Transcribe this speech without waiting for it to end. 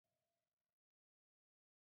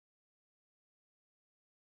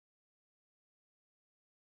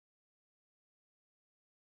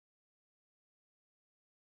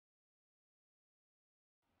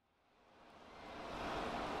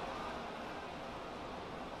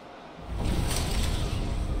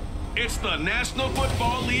It's the National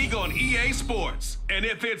Football League on EA Sports. And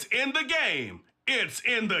if it's in the game, it's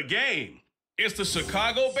in the game. It's the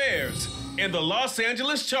Chicago Bears and the Los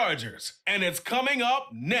Angeles Chargers. And it's coming up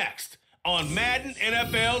next on Madden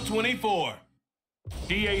NFL 24.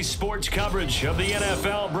 EA Sports coverage of the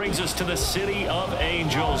NFL brings us to the City of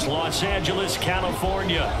Angels, Los Angeles,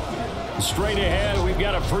 California. Straight ahead, we've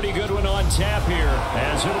got a pretty good one on tap here,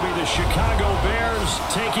 as it'll be the Chicago Bears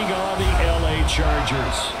taking on the LA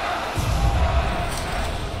Chargers.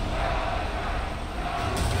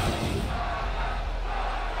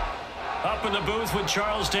 Up in the booth with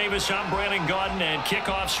Charles Davis, I'm Brandon Gaudin, and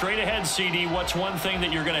kickoff straight ahead, CD. What's one thing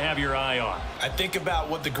that you're going to have your eye on? I think about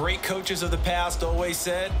what the great coaches of the past always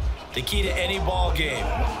said. The key to any ball game.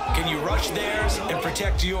 Can you rush theirs and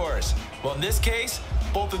protect yours? Well, in this case,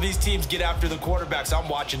 both of these teams get after the quarterbacks. I'm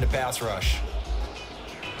watching the pass rush.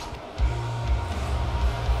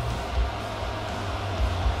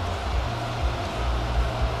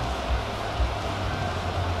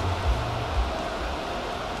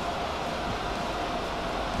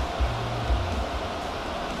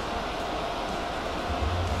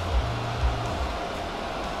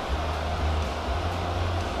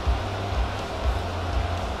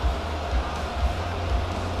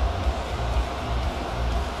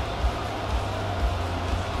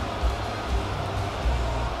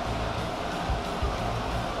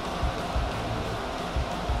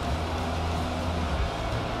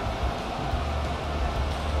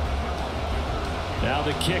 Now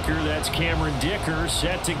the kicker, that's Cameron Dicker,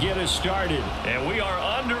 set to get us started. And we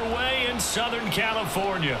are underway in Southern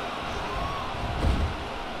California.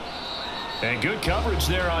 And good coverage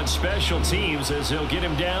there on special teams as they'll get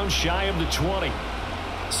him down shy of the 20.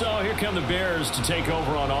 So here come the Bears to take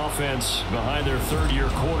over on offense behind their third-year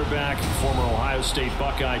quarterback, former Ohio State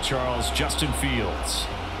Buckeye Justin Fields.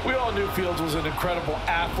 We all knew Fields was an incredible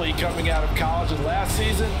athlete coming out of college, and last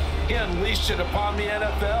season he unleashed it upon the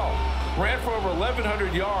NFL. Ran for over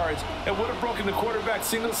 1,100 yards and would have broken the quarterback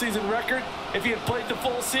single-season record if he had played the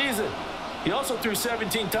full season. He also threw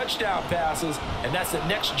 17 touchdown passes, and that's the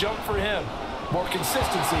next jump for him. More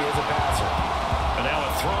consistency as a passer. And now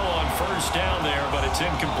a throw on first down there, but it's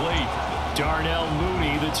incomplete. Darnell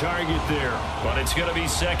Mooney, the target there, but it's going to be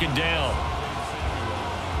second down.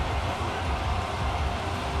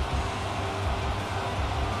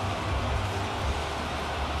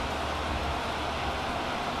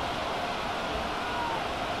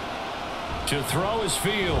 To throw is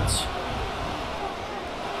Fields.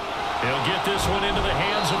 He'll get this one into the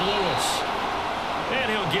hands of Lewis.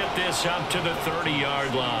 And he'll get this up to the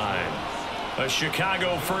 30-yard line. A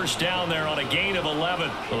Chicago first down there on a gain of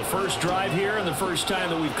 11. Well, the first drive here and the first time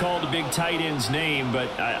that we've called the big tight end's name, but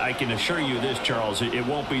I can assure you this, Charles, it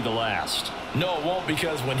won't be the last. No, it won't,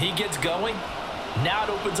 because when he gets going, now it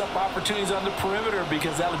opens up opportunities on the perimeter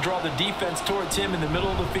because that'll draw the defense towards him in the middle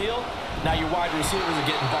of the field. Now your wide receivers are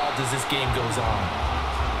getting involved as this game goes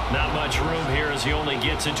on. Not much room here as he only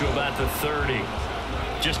gets into about the 30.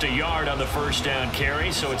 Just a yard on the first down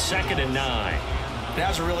carry, so it's 2nd and 9.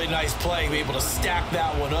 That's a really nice play, be able to stack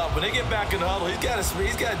that one up. When they get back in the huddle, he's got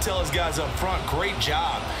to tell his guys up front, great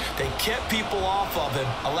job. They kept people off of him,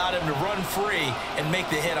 allowed him to run free, and make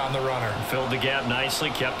the hit on the runner. Filled the gap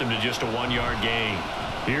nicely, kept him to just a 1-yard gain.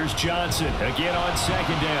 Here's Johnson again on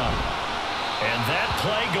second down. And that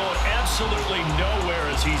play going absolutely nowhere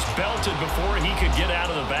as he's belted before he could get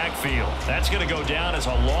out of the backfield. That's going to go down as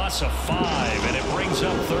a loss of 5, and it brings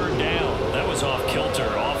up third down. That was off kilter.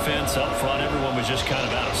 Offense up front, everyone was just kind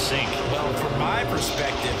of out of sync. Well, from my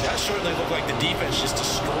perspective, that certainly looked like the defense just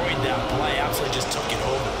destroyed that play, absolutely just took it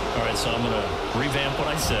over. All right, so I'm going to revamp what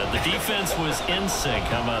I said. The defense was in sync.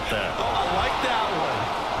 How about that? Oh, I like that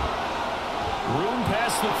one. Room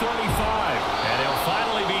past the 35, and he'll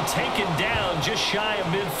finally be taken down just shy of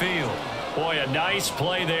midfield. Boy, a nice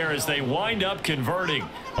play there as they wind up converting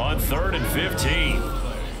on 3rd and 15.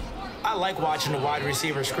 I like watching the wide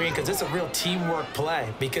receiver screen because it's a real teamwork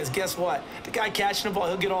play. Because guess what? The guy catching the ball,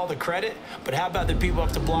 he'll get all the credit. But how about the people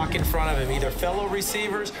up to block in front of him, either fellow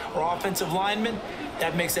receivers or offensive linemen?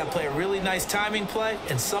 That makes that play a really nice timing play,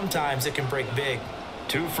 and sometimes it can break big.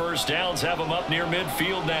 2 first downs have them up near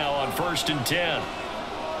midfield now on 1st and 10.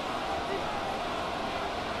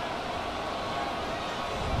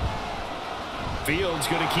 Fields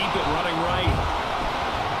going to keep it running right.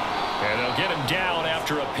 And they'll get him down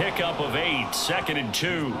after a pickup of 8, 2nd and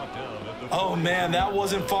 2. Oh, man, that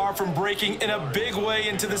wasn't far from breaking in a big way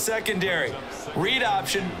into the secondary. Read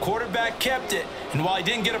option, quarterback kept it. And while he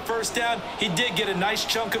didn't get a first down, he did get a nice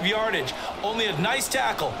chunk of yardage. Only a nice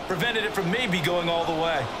tackle prevented it from maybe going all the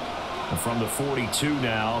way. And from the 42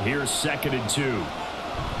 now, here's 2nd and 2.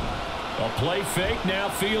 A play fake, now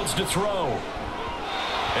Fields to throw.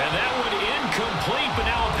 And that one incomplete, but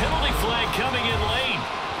now a penalty flag coming in late.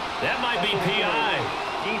 That might be PI.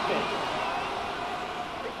 Defense.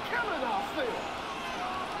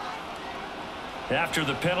 After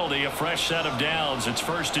the penalty, a fresh set of downs. It's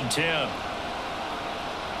 1st and 10.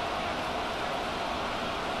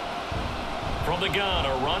 From the gun,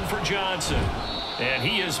 a run for Johnson. And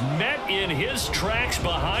he is met in his tracks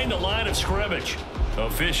behind the line of scrimmage.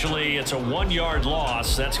 Officially, it's a 1-yard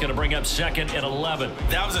loss. That's going to bring up 2nd and 11.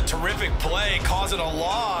 That was a terrific play, causing a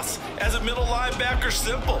loss. As a middle linebacker,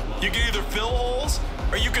 simple. You can either fill holes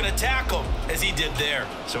or you can attack them, as he did there.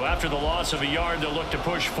 So after the loss of a yard, they'll look to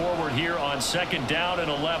push forward here on 2nd down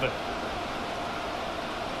and 11.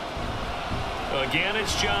 Again,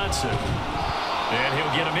 it's Johnson. And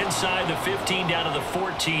he'll get him inside the 15 down to the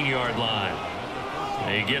 14-yard line.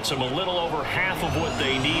 He gets them a little over half of what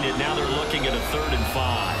they needed. Now they're looking at a 3rd and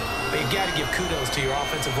 5. But you've got to give kudos to your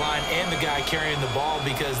offensive line and the guy carrying the ball,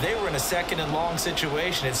 because they were in a 2nd and long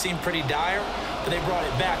situation. It seemed pretty dire, but they brought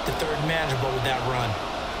it back to 3rd and manageable with that run.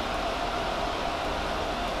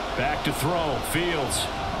 Back to throw. Fields.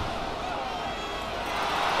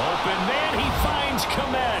 Open man. He finds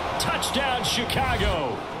Komet. Touchdown,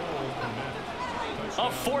 Chicago. A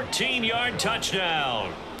 14-yard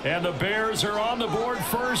touchdown. And the Bears are on the board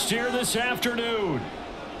first here this afternoon.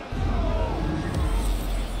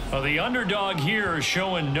 The underdog here is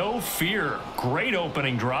showing no fear. Great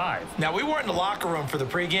opening drive. Now, we weren't in the locker room for the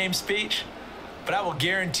pregame speech, but I will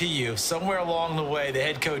guarantee you, somewhere along the way, the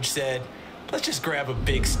head coach said, let's just grab a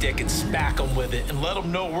big stick and smack them with it and let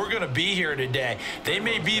them know we're going to be here today. They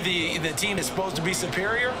may be the team that's supposed to be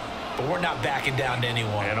superior, but we're not backing down to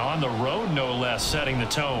anyone. And on the road, no less, setting the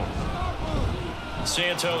tone.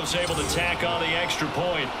 Santos able to tack on the extra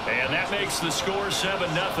point, and that makes the score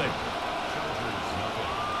 7-0.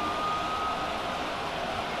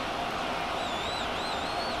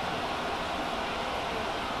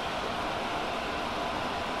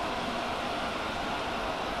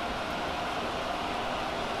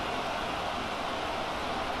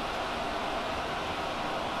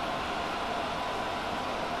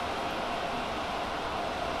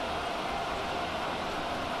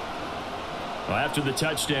 After the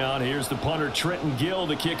touchdown, here's the punter Trenton Gill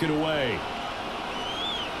to kick it away.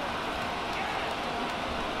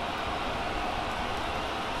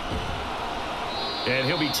 And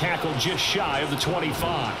he'll be tackled just shy of the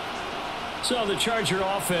 25. So the Charger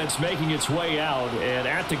offense making its way out, and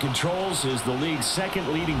at the controls is the league's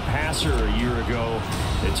 2nd leading passer a year ago.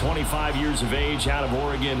 At 25 years of age, out of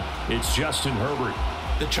Oregon, it's Justin Herbert.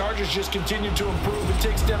 The Chargers just continue to improve and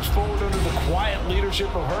take steps forward under the quiet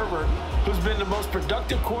leadership of Herbert, who's been the most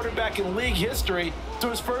productive quarterback in league history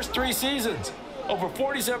through his first 3 seasons. Over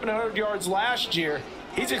 4,700 yards last year.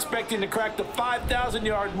 He's expecting to crack the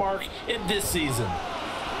 5,000-yard mark in this season.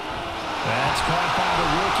 That's caught by the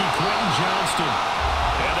rookie Quentin Johnston.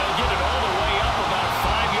 And they'll get it all the way up about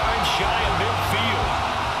 5 yards shy of midfield.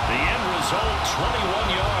 The end result,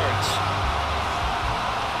 21 yards.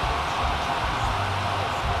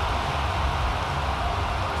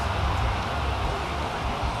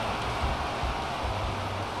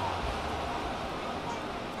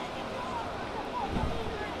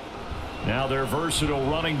 Now their versatile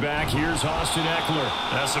running back. Here's Austin Eckler.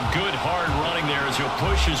 That's some good hard running there as he'll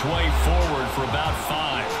push his way forward for about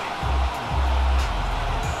 5.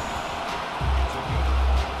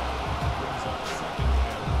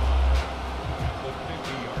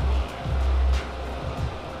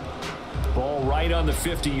 Ball right on the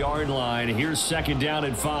 50-yard line. Here's 2nd down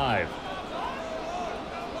and 5.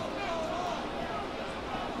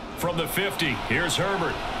 From the 50, here's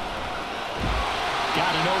Herbert.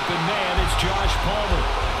 Got an open man. It's Josh Palmer.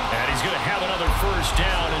 And he's going to have another 1st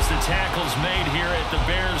down as the tackle's made here at the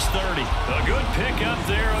Bears 30. A good pickup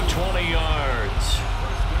there of 20 yards.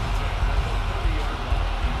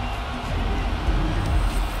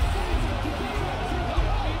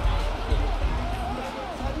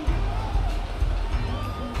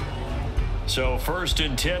 So 1st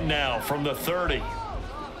and 10 now from the 30.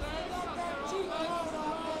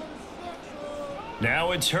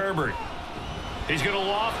 Now it's Herbert. He's going to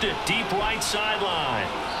loft it deep right sideline.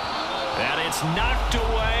 And it's knocked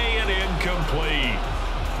away and incomplete.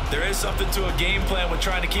 There is something to a game plan with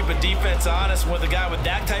trying to keep a defense honest. With a guy with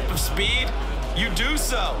that type of speed, you do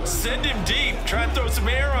so. Send him deep, try and throw some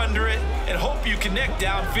air under it, and hope you connect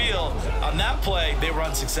downfield. On that play, they were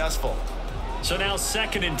unsuccessful. So now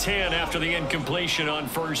 2nd and 10 after the incompletion on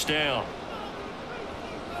 1st down.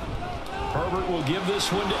 Herbert will give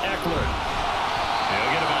this one to Eckler.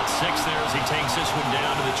 He'll get about 6 there as he takes this one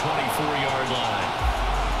down to the 24-yard line.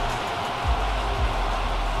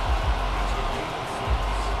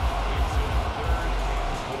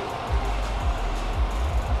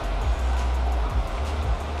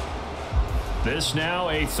 This now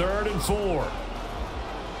a 3rd and 4.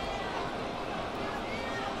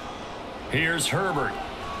 Here's Herbert.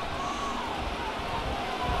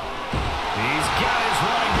 He's got his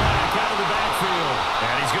running back out of the backfield.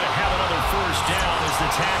 And he's going to have another first down as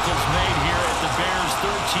the tackle's made here at the Bears'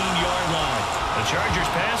 13-yard line. The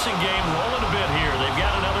Chargers passing game rolling a bit here. They've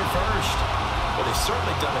got another first. Well, they've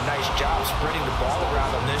certainly done a nice job spreading the ball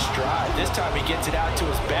around on this drive. This time he gets it out to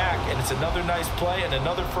his back, and it's another nice play and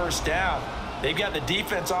another first down. They've got the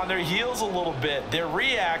defense on their heels a little bit. They're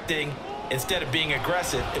reacting instead of being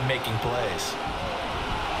aggressive and making plays.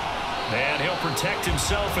 And he'll protect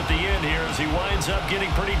himself at the end here as he winds up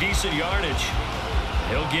getting pretty decent yardage.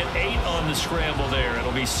 He'll get 8 on the scramble there.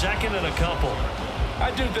 It'll be 2nd and a couple.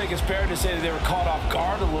 I do think it's fair to say that they were caught off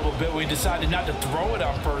guard a little bit when he decided not to throw it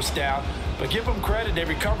on first down. But give them credit. They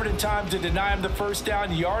recovered in time to deny him the first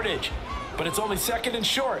down yardage. But it's only 2nd and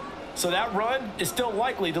short. So that run is still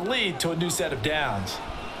likely to lead to a new set of downs.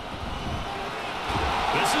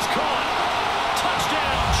 This is caught.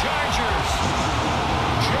 Touchdown, Chargers.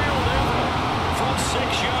 Gerald Everett from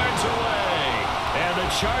 6 yards away. And the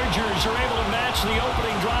Chargers are able to match the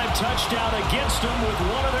opening drive touchdown against them with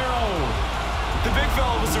one of their own. The big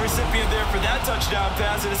fella was the recipient there for that touchdown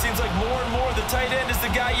pass, and it seems like more and more the tight end is the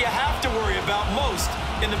guy you have to worry about most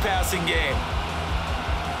in the passing game.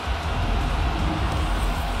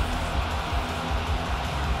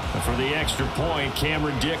 For the extra point,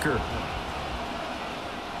 Cameron Dicker.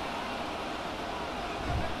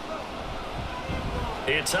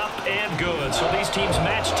 It's up and good. So these teams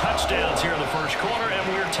match touchdowns here in the first quarter,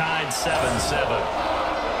 and we're tied 7-7.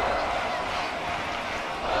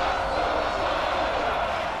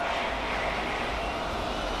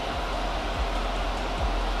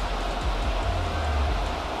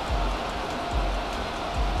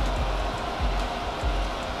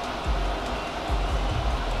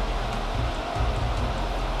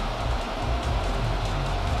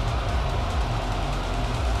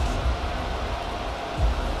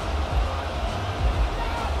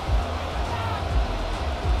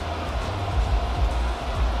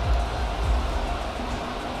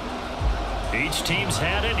 Each team's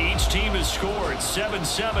had it. Each team has scored.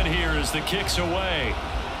 7-7 here as the kick's away.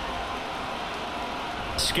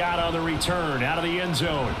 Scott on the return out of the end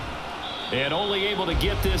zone. And only able to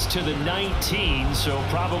get this to the 19, so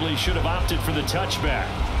probably should have opted for the touchback.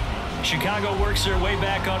 Chicago works their way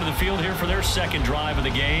back onto the field here for their second drive of the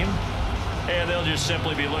game. And they'll just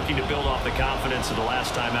simply be looking to build off the confidence of the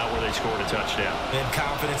last time out where they scored a touchdown. And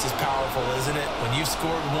confidence is powerful, isn't it? When you've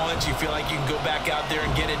scored once, you feel like you can go back out there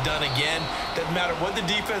and get it done again. Doesn't matter what the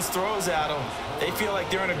defense throws at them. They feel like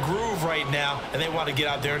they're in a groove right now, and they want to get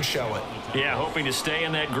out there and show it. Yeah, hoping to stay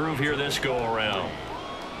in that groove here this go-around.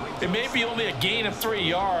 It may be only a gain of 3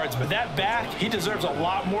 yards, but that back, he deserves a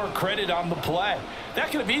lot more credit on the play. That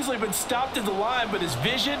could have easily been stopped at the line, but his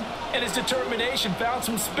vision and his determination found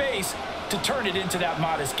some space to turn it into that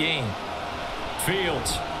modest gain.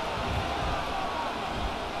 Fields.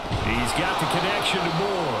 He's got the connection to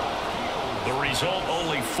Moore. The result,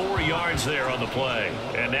 only 4 yards there on the play.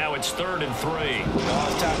 And now it's 3rd and 3. Well,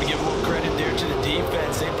 it's time to give a little credit there to the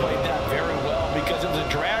defense. They played that very well because it was a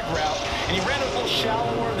drag route. And he ran a little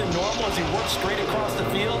shallower than normal as he worked straight across the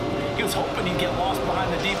field. He was hoping he'd get lost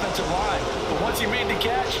behind the defensive line. But once he made the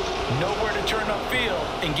catch, nowhere to turn upfield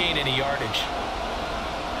and gain any yardage.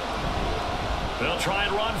 They'll try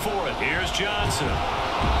and run for it. Here's Johnson.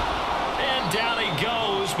 And down he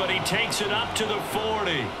goes, but he takes it up to the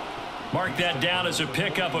 40. Mark that down as a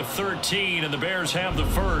pickup of 13, and the Bears have the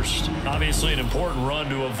first. Obviously an important run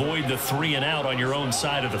to avoid the 3 and out on your own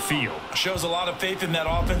side of the field. Shows a lot of faith in that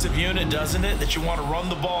offensive unit, doesn't it? That you want to run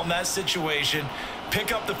the ball in that situation,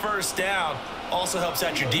 pick up the first down. Also helps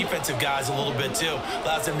out your defensive guys a little bit too.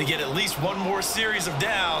 Allows them to get at least one more series of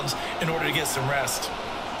downs in order to get some rest.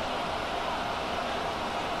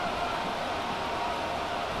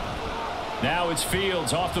 Now it's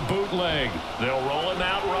Fields off the bootleg. They'll roll him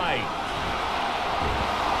out right.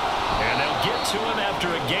 And they'll get to him after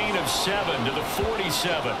a gain of 7 to the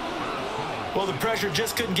 47. Well, the pressure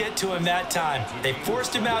just couldn't get to him that time. They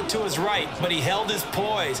forced him out to his right, but he held his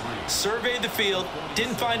poise, surveyed the field,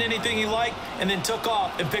 didn't find anything he liked, and then took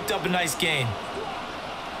off and picked up a nice gain.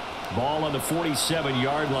 Ball on the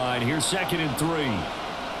 47-yard line. Here's 2nd and 3.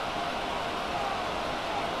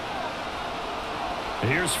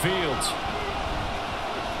 Here's Fields.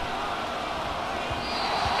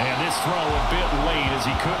 And this throw a bit late as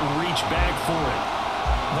he couldn't reach back for it.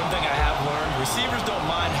 One thing I have learned, receivers don't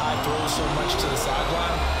mind high throws so much to the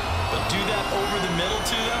sideline, but do that over the middle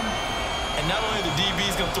to them, and not only the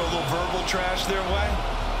DB's going to throw a little verbal trash their way,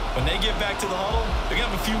 When they get back to the huddle, they're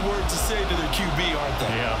going to have a few words to say to their QB, aren't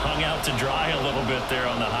they? Yeah, hung out to dry a little bit there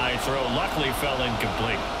on the high throw. Luckily fell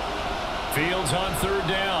incomplete. Fields on third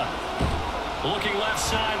down. Looking left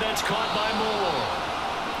side, that's caught by Moore.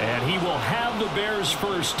 And he will have the Bears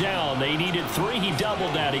first down. They needed 3. He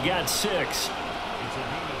doubled that. He got 6.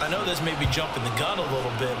 I know this may be jumping the gun a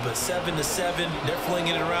little bit, but 7-7, they're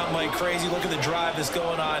flinging it around like crazy. Look at the drive that's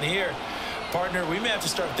going on here. Partner, we may have to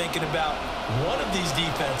start thinking about one of these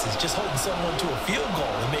defenses just holding someone to a field goal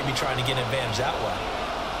and maybe trying to get an advantage that way.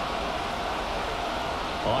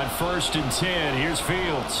 On 1st and 10, here's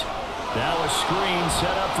Fields. Now a screen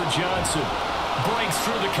set up for Johnson. Breaks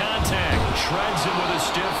through the contact. Shreds him with a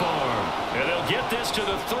stiff arm. And they'll get this to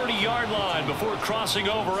the 30-yard line before crossing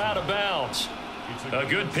over out of bounds. A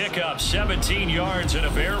good pickup, 17 yards and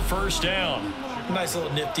a Bear first down. Nice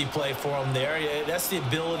little nifty play for him there. Yeah, that's the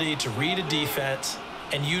ability to read a defense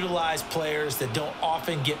and utilize players that don't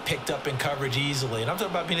often get picked up in coverage easily. And I'm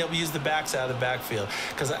talking about being able to use the backs out of the backfield.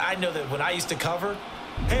 Because I know that when I used to cover,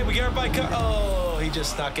 hey, we got everybody oh, he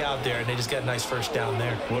just snuck out there, and they just got a nice first down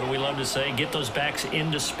there. What do we love to say? Get those backs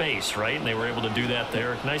into space, right? And they were able to do that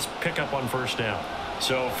there. Nice pickup on first down.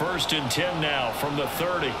 So 1st and 10 now from the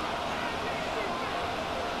 30.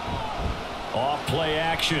 Off play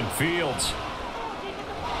action, Fields.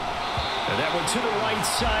 And that one to the right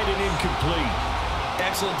side and incomplete.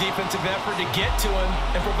 Excellent defensive effort to get to him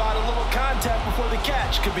and provide a little contact before the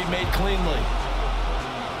catch could be made cleanly.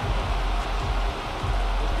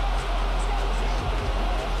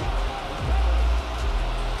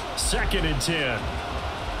 Second and 10.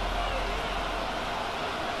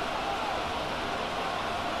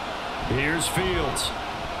 Here's Fields.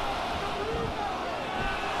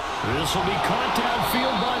 This will be caught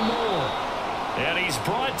downfield by Moore. And he's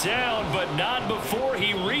brought down, but not before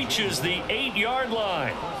he reaches the 8-yard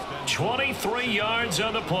line. 23 yards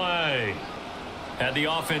on the play. Had the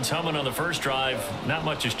offense humming on the first drive. Not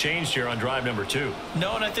much has changed here on drive number 2.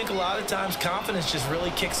 No, and I think a lot of times confidence just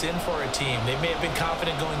really kicks in for a team. They may have been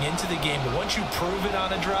confident going into the game, but once you prove it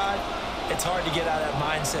on a drive, it's hard to get out of that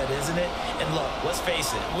mindset, isn't it? And look, let's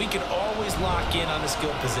face it, we can always lock in on the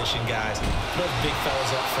skill position, guys. Those big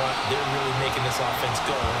fellas up front, they're really making this offense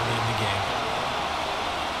go early in the game.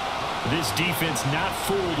 This defense not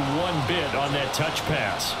fooled one bit on that touch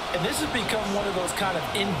pass. And this has become one of those kind of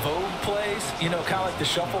in vogue plays, you know, kind of like the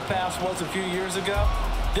shuffle pass was a few years ago.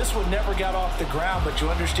 This one never got off the ground, but you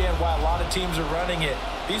understand why a lot of teams are running it.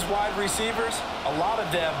 These wide receivers, a lot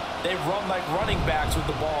of them, they run like running backs with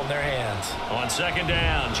the ball in their hands. On 2nd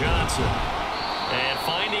down, Johnson. And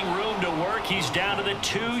finding room to work, he's down to the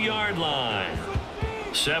 2-yard line.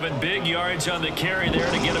 7 big yards on the carry there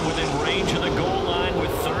to get him within range of the goal line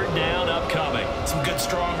with 3rd down upcoming. Some good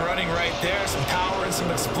strong running right there, some power and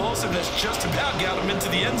some explosiveness just about got him into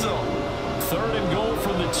the end zone. 3rd and goal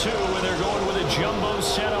from the 2, and they're going with a jumbo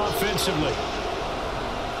set offensively.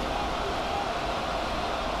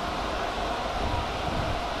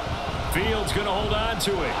 Fields going to hold on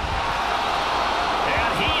to it.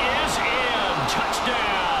 And he is in.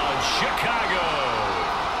 Touchdown, Chicago.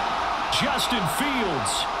 Justin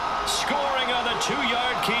Fields scoring on the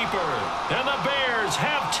 2-yard keeper. And the Bears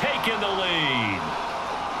have taken the lead.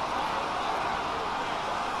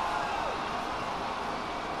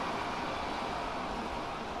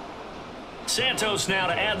 Santos now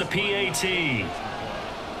to add the PAT.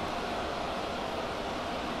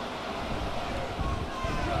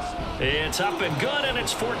 It's up and good, and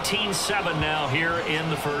it's 14-7 now here in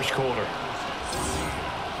the first quarter.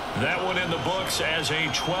 That one in the books as a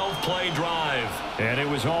 12-play drive. And it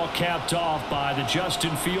was all capped off by the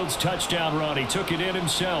Justin Fields touchdown run. He took it in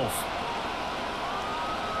himself.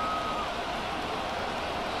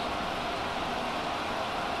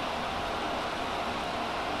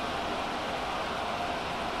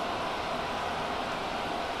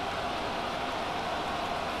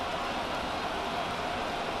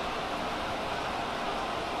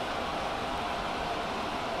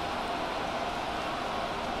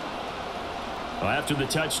 After the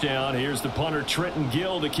touchdown, here's the punter Trenton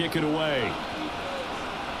Gill to kick it away.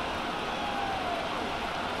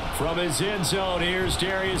 From his end zone, here's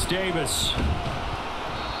Darius Davis.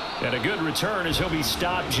 And a good return as he'll be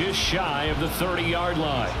stopped just shy of the 30-yard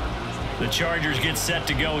line. The Chargers get set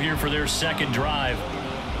to go here for their second drive.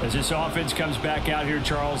 As this offense comes back out here,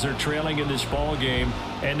 Charles, they're trailing in this ball game.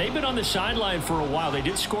 And they've been on the sideline for a while. They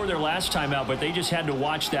did score their last time out, but they just had to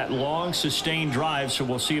watch that long, sustained drive, so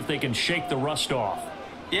we'll see if they can shake the rust off.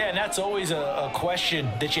 Yeah, and that's always a question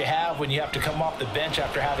that you have when you have to come off the bench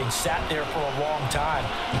after having sat there for a long time.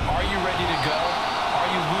 Are you ready to go? Are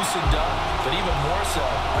you loosened up, but even more so,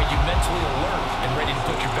 are you mentally alert and ready to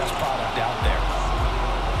put your best product out there?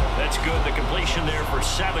 That's good. The completion there for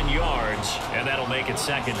 7 yards, and that'll make it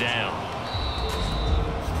second down.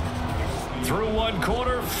 Through one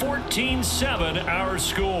quarter, 14-7 our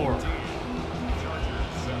score.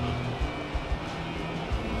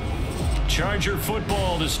 Charger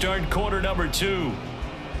football to start quarter number 2,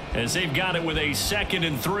 as they've got it with a 2nd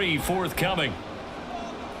and 3 forthcoming.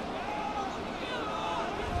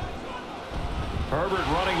 Herbert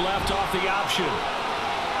running left off the option.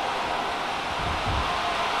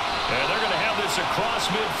 And they're going to have this across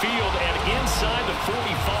midfield and inside the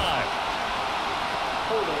 45.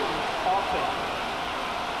 Holding offense.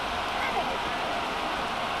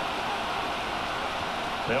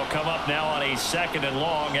 They'll come up now on a 2nd and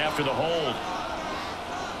long after the hold.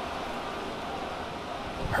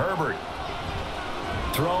 Herbert.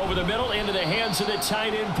 Throw over the middle into the hands of the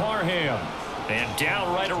tight end Parham. And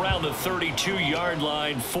down right around the 32-yard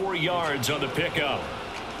line, 4 yards on the pickup.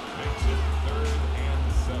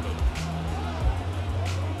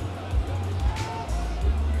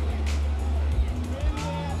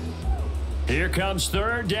 Here comes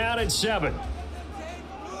 3rd down and 7.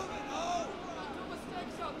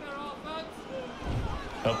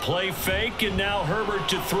 A play fake, and now Herbert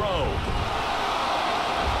to throw.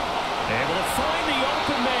 Able to find the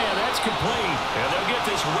open man. That's complete. And they'll get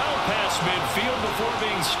this well past midfield before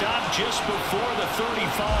being stopped just before the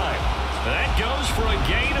 35. That goes for a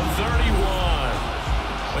gain of 31.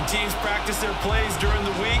 When teams practice their plays during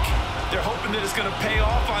the week, they're hoping that it's going to pay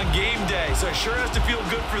off on game day. So it sure has to feel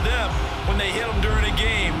good for them when they hit them during a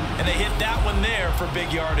game, and they hit that one there for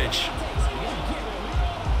big yardage.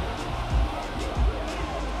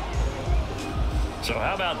 So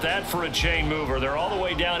how about that for a chain mover? They're all the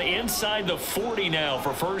way down inside the 40 now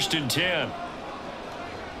for 1st and 10.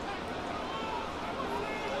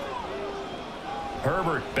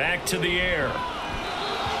 Herbert back to the air.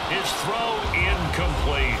 His throw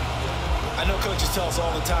incomplete. I know coaches tell us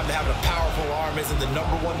all the time that having a powerful arm isn't the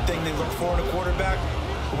 #1 thing they look for in a quarterback.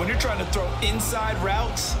 But when you're trying to throw inside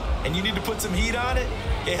routes and you need to put some heat on it,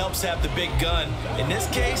 it helps to have the big gun. In this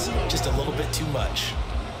case, just a little bit too much.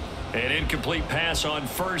 An incomplete pass on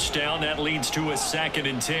 1st down. That leads to a 2nd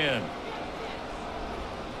and 10.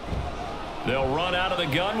 They'll run out of the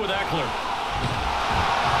gun with Eckler.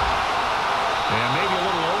 And maybe a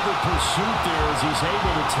little over pursuit there as he's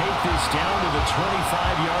able to take this down to the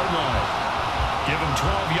 25-yard line. Give him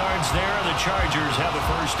 12 yards there, and the Chargers have a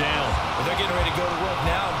 1st down. Well, they're getting ready to go to work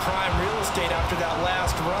now in prime real estate after that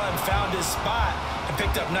last run. Found his spot and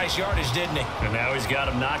picked up nice yardage, didn't he? And now he's got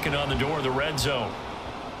him knocking on the door of the red zone.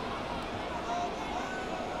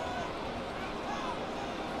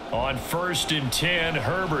 On 1st and 10,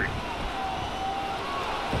 Herbert.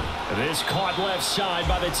 This caught left side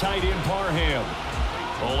by the tight end Parham.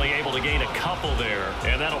 Only able to gain a couple there,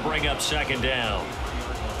 and that'll bring up 2nd down.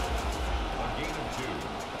 A gain of 2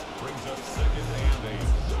 brings up 2nd and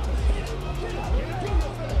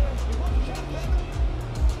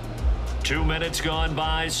 8. 2 minutes gone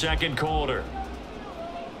by, 2nd quarter.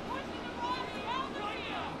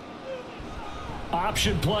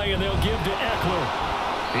 Option play, and they'll give to Eckler.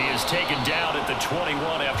 He is taken down at the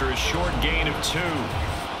 21 after a short gain of 2.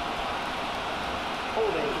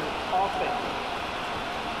 Holding offense.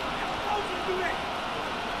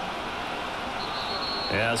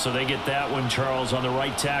 Yeah, so they get that one, Charles, on the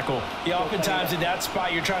right tackle. Yeah, oftentimes in that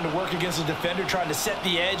spot, you're trying to work against a defender, trying to set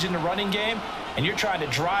the edge in the running game, and you're trying to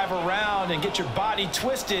drive around and get your body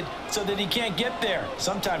twisted so that he can't get there.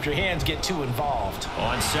 Sometimes your hands get too involved.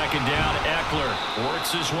 On 2nd down, Eckler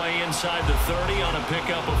works his way inside the 30 on a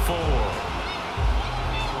pickup of 4.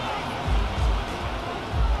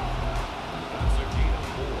 That's a gain of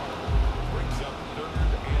 4. Brings up 3rd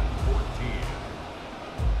and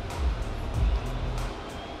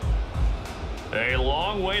 14. A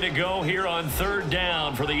long way to go here on 3rd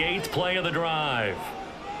down for the 8th play of the drive.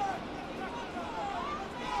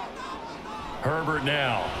 Herbert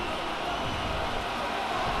now.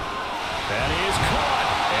 That is caught.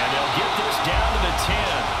 And they'll get this down to the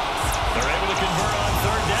 10. They're able to convert on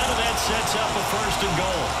 3rd down, and that sets up a 1st and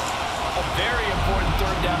goal. A very important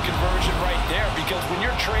 3rd down conversion right there, because when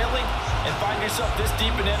you're trailing and find yourself this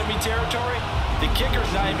deep in enemy territory, the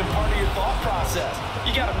kicker's not even part of your thought process.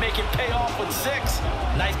 You got to make it pay off with 6.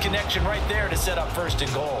 Nice connection right there to set up 1st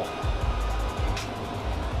and goal.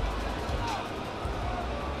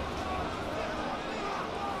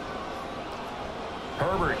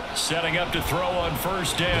 Herbert setting up to throw on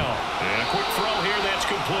 1st down. And a quick throw here, that's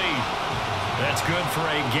complete. That's good for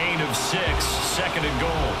a gain of 6, 2nd and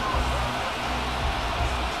goal.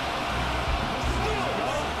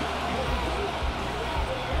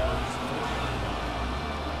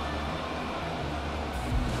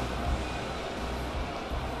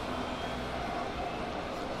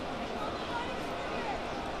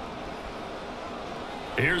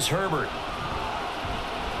 Here's Herbert.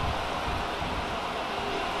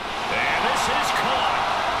 And this is caught.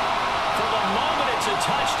 For the moment, it's a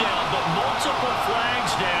touchdown, but multiple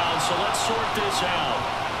flags down, so let's sort this out.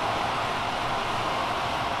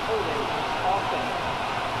 Holding. Offense.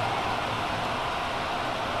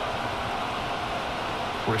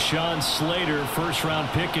 Rashawn Slater, first-round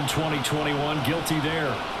pick in 2021, guilty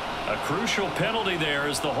there. A crucial penalty there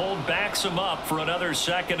as the hold backs him up for another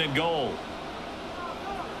 2nd and goal.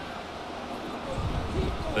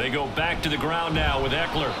 They go back to the ground now with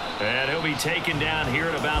Eckler. And he'll be taken down here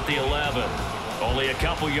at about the 11. Only a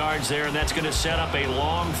couple yards there, and that's going to set up a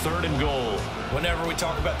long 3rd and goal. Whenever we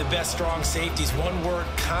talk about the best strong safeties, one word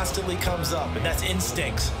constantly comes up, and that's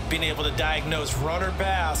instincts. Being able to diagnose run or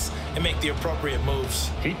pass and make the appropriate moves.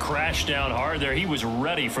 He crashed down hard there. He was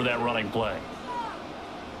ready for that running play.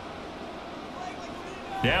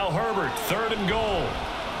 Now Herbert, 3rd and goal.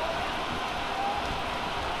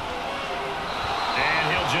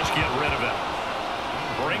 And he'll just get rid of it.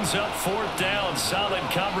 Brings up 4th down. Solid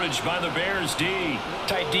coverage by the Bears D.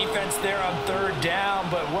 Tight defense there on 3rd down,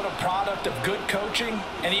 but what a product of good coaching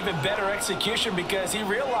and even better execution because he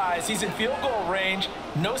realized he's in field goal range.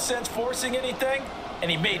 No sense forcing anything,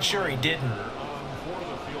 and he made sure he didn't. For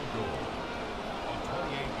the field goal, a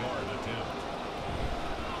 28-yard attempt.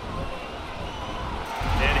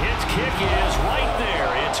 And his kick is right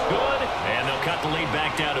there. It's good. And they'll cut the lead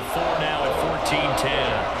back down to 4 now at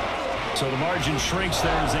 14-10. So the margin shrinks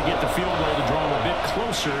there as they get the field goal to draw them a bit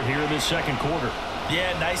closer here in this 2nd quarter.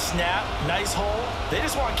 Yeah, nice snap, nice hole. They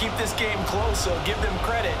just want to keep this game close, so give them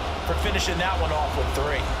credit for finishing that one off with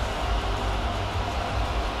 3.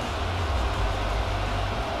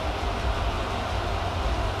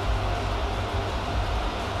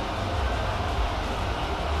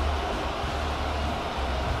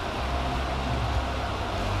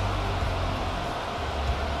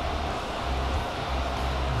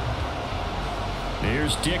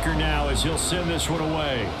 Here's Dicker now as he'll send this one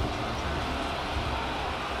away.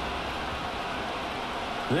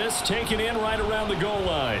 This taken in right around the goal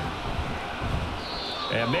line.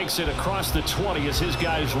 And makes it across the 20 as his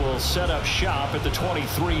guys will set up shop at the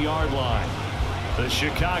 23-yard line. The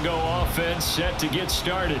Chicago offense set to get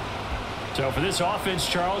started. So for this offense,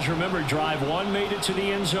 Charles, remember drive 1 made it to the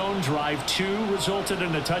end zone. Drive 2 resulted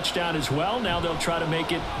in a touchdown as well. Now they'll try to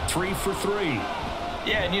make it 3 for 3.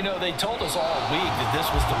 Yeah, and you know, they told us all week that this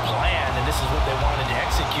was the plan and this is what they wanted to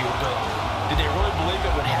execute, but did they really believe it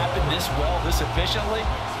would happen this well, this efficiently?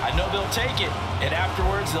 I know they'll take it, and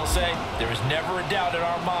afterwards they'll say, there is never a doubt in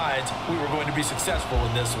our minds we were going to be successful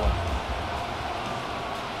in this one.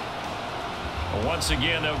 Once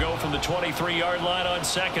again, they'll go from the 23-yard line on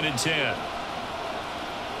 2nd and 10.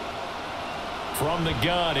 From the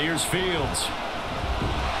gun, here's Fields.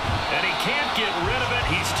 And he can't get rid of it.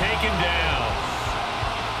 He's taken down.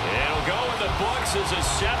 It'll go in the books as a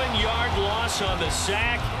 7-yard loss on the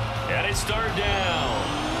sack, and it's 3rd down.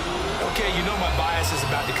 Okay, you know my bias is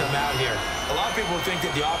about to come out here. A lot of people think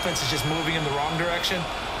that the offense is just moving in the wrong direction.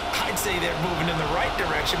 I'd say they're moving in the right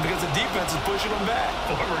direction because the defense is pushing them back.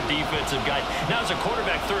 Former defensive guy. Now, as a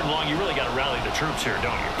quarterback 3rd and long, you really got to rally the troops here,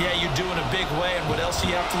 don't you? Yeah, you do in a big way, and what else do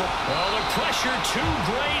you have to look? Well, the pressure too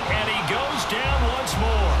great, and he goes down once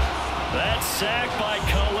more. That's sacked by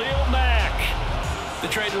Khalil Mack. The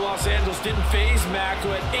trade to Los Angeles didn't faze Mack, who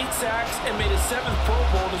had 8 sacks and made his 7th Pro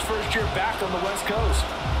Bowl in his first year back on the West Coast.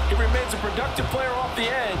 He remains a productive player off the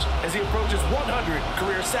edge as he approaches 100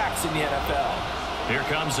 career sacks in the NFL. Here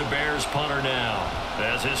comes the Bears punter now,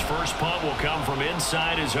 as his first punt will come from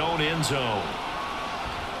inside his own end zone.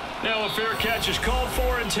 Now a fair catch is called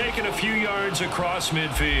for and taken a few yards across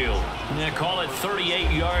midfield. They call it 38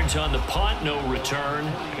 yards on the punt, no return.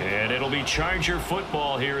 And it'll be Charger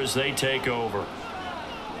football here as they take over.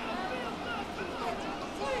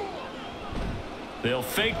 They'll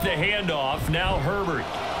fake the handoff. Now Herbert.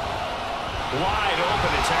 Wide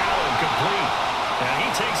open. It's Allen, complete. And he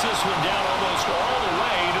takes this one down almost all the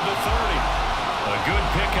way to the 30. A good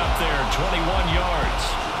pickup there, 21 yards.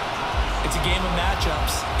 It's a game of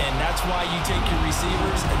matchups, and that's why you take your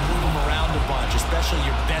receivers and move them around a bunch, especially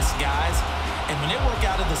your best guys. And when they work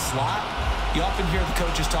out of the slot, you often hear the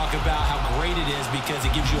coaches talk about how great it is because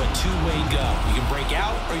it gives you a two-way go. You can break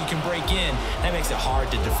out or you can break in. That makes it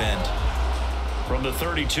hard to defend. From the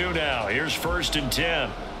 32 now, here's 1st and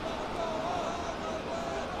 10.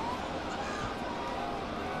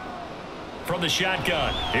 From the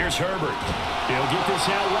shotgun, here's Herbert. He'll get this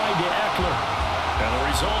out wide to Eckler. And the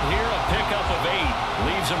result here, a pickup of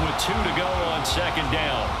 8. Leaves him with 2 to go on 2nd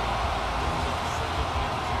down.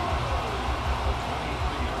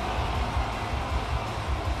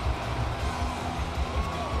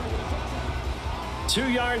 2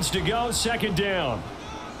 yards to go, second down.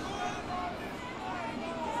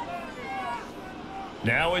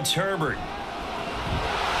 Now it's Herbert.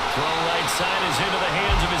 Throw right side is into the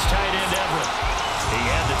hands of his tight end, Everett. He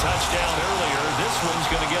had the touchdown earlier. This one's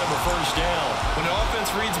going to get him a first down. When the offense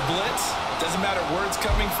reads blitz, doesn't matter where it's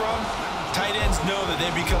coming from, tight ends know that they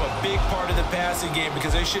become a big part of the passing game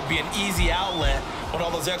because they should be an easy outlet when all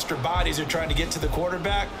those extra bodies are trying to get to the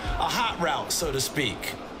quarterback. A hot route, so to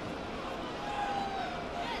speak.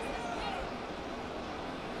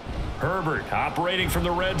 Herbert operating from the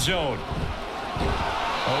red zone.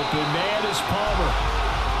 Open man is Palmer.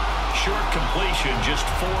 Short completion, just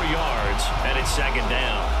 4 yards, and it's second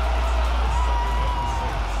down.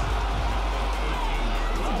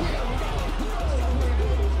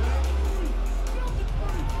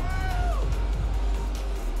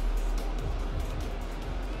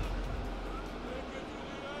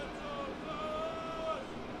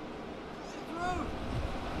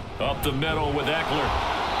 Up the middle with Eckler.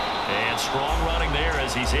 And strong running there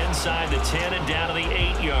as he's inside the 10 and down to the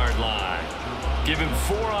 8-yard line. Give him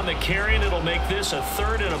 4 on the carry, and it'll make this a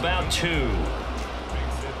 3rd and about 2.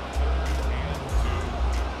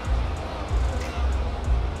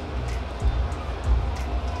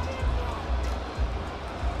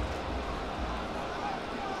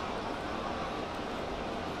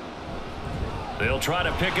 They'll try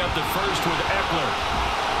to pick up the first with Eckler.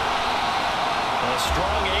 A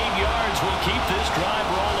strong 8 yards will keep this drive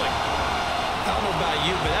rolling. I don't know about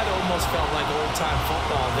you, but that almost felt like old-time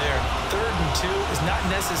football there. 3rd and 2 is not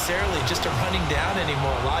necessarily just a running down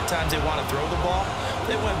anymore. A lot of times they want to throw the ball.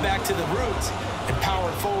 They went back to the roots and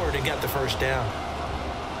powered forward and got the first down.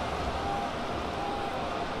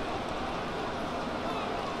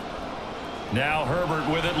 Now Herbert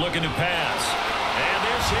with it, looking to pass. And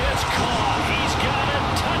this is caught. He's got it.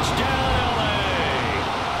 Touchdown, L.A.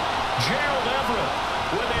 Gerald Everett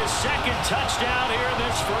with his second touchdown here in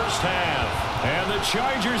this first half. And the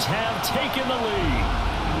Chargers have taken the lead.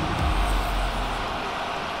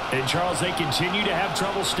 And, Charles, they continue to have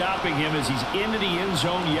trouble stopping him as he's into the end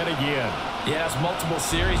zone yet again. Yes, multiple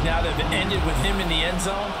series now that have ended with him in the end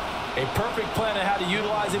zone. A perfect plan on how to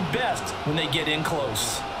utilize him best when they get in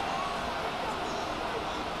close.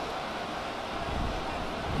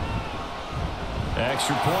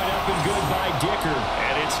 Extra point up and good by Dicker.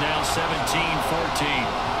 And it's now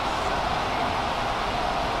 17-14.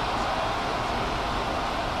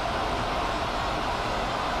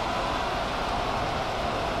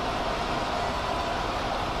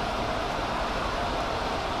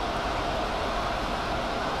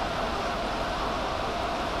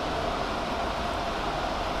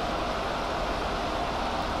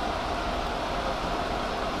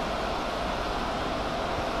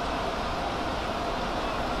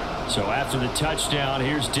 So after the touchdown,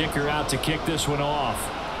 here's Dicker out to kick this one off.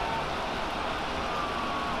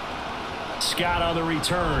 Scott on the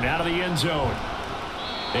return, out of the end zone.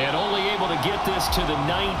 And only able to get this to the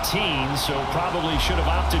 19, so probably should have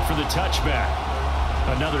opted for the touchback.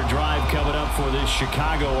 Another drive coming up for this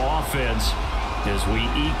Chicago offense as we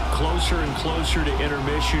eke closer and closer to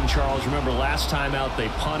intermission. Charles, remember last time out they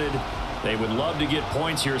punted. They would love to get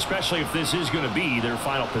points here, especially if this is going to be their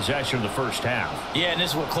final possession of the first half. Yeah, and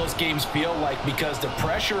this is what close games feel like because the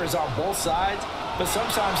pressure is on both sides, but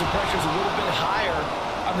sometimes the pressure is a little bit higher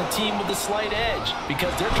on the team with the slight edge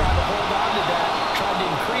because they're trying to hold on to that, trying to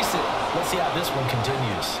increase it. Let's see how this one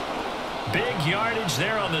continues. Big yardage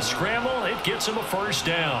there on the scramble. It gets them a first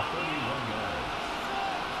down.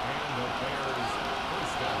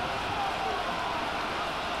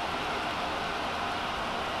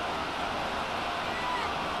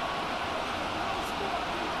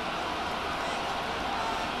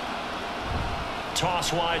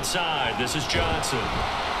 Toss wide side. This is Johnson.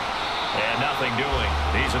 And nothing doing.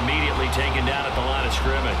 He's immediately taken down at the line of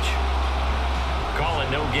scrimmage. Call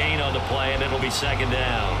it no gain on the play, and it'll be second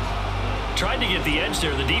down. Tried to get the edge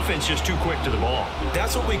there. The defense just too quick to the ball.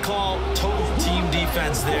 That's what we call total team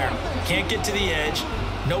defense there. Can't get to the edge.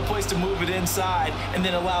 No place to move it inside, and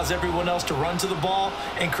then allows everyone else to run to the ball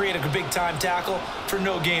and create a big-time tackle for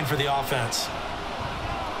no gain for the offense.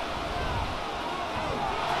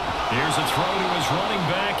 Here's a throw to his running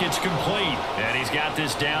back. It's complete. And he's got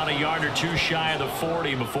this down a yard or two shy of the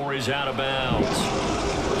 40 before he's out of bounds.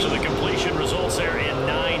 So the completion results there in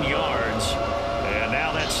 9 yards. And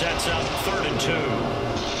now that sets up 3rd and 2.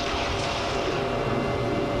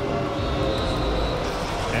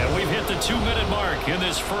 And we've hit the 2-minute mark in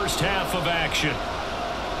this first half of action.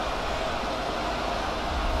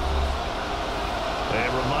 A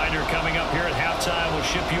reminder coming up here at halftime, we'll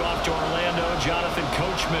ship you off to Orlando. Jonathan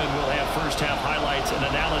Coachman will have first-half highlights and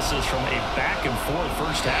analysis from a back-and-forth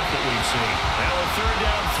first half that we've seen. Now a third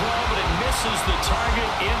down throw, but it misses the target,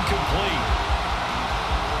 incomplete.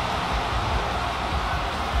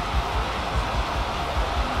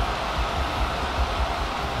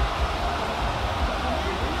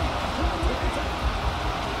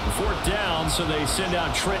 Fourth down, so they send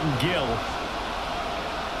out Trenton Gill.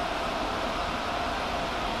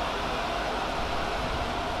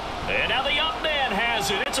 And now the up man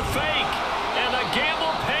has it. It's a fake. And the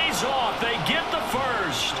gamble pays off. They get the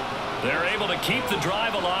first. They're able to keep the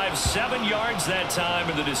drive alive. 7 yards that time,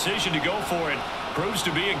 and the decision to go for it proves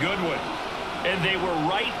to be a good one. And they were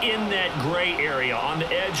right in that gray area on the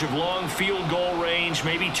edge of long field goal range,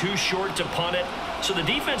 maybe too short to punt it. So the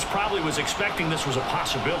defense probably was expecting this was a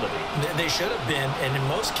possibility. They should have been, and in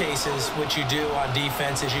most cases, what you do on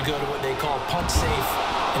defense is you go to what they call punt safe.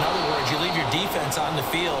 In other words, you leave your defense on the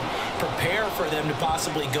field, prepare for them to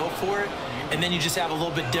possibly go for it, and then you just have a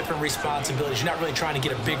little bit different responsibilities. You're not really trying to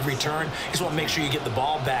get a big return. You just want to make sure you get the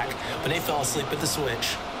ball back. But they fell asleep at the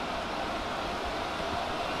switch.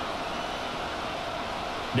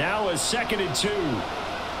 Now a 2nd and 2.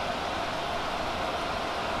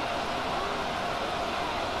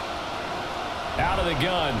 Out of the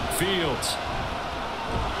gun, Fields.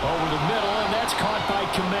 Over the middle, and that's caught by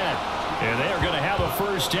Kmet. And they are going to have a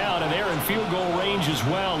first down, and they're in field goal range as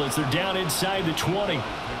well as they're down inside the 20.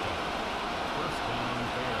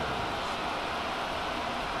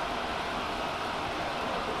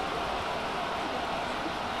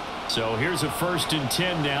 So here's a 1st and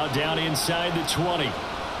 10 now, down inside the 20.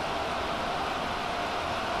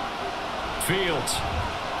 Fields.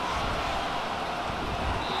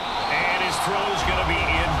 And his throw's going to be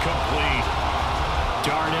incomplete.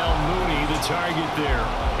 Darnell Mooney, the target there.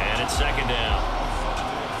 And it's 2nd down.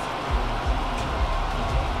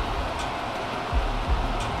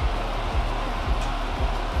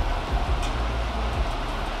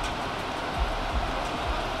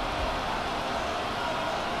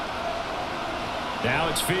 Now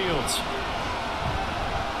it's Fields.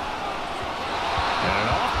 And an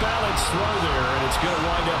off-balance throw there, and it's going to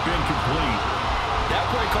wind up incomplete. That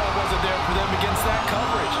play call wasn't there for them against that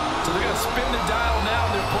coverage. So they're going to spin the dial now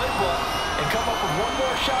in their playbook and come up with one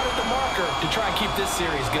more shot at the marker to try and keep this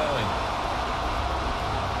series going.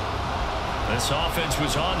 This offense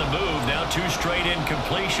was on the move. Now 2 straight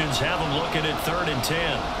incompletions have them looking at 3rd and 10.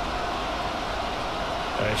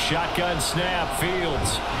 A shotgun snap.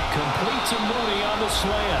 Fields complete to Mooney on the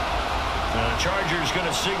slant. Now the Chargers going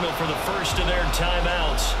to signal for the first of their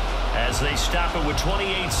timeouts as they stop it with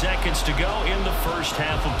 28 seconds to go in the first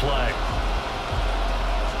half of play.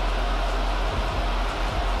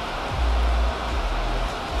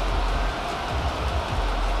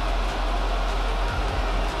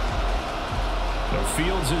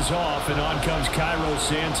 Fields is off, and on comes Cairo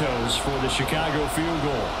Santos for the Chicago field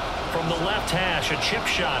goal. From the left hash, a chip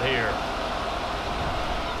shot here.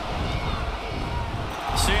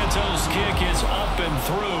 Santos' kick is up and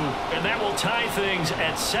through, and that will tie things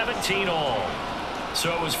at 17 all.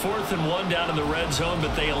 So it was 4th and 1 down in the red zone,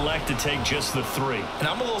 but they elect to take just the 3. And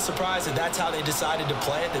I'm a little surprised that that's how they decided to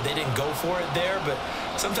play it, that they didn't go for it there. But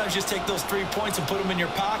sometimes just take those 3 points and put them in your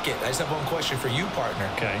pocket. I just have one question for you, partner.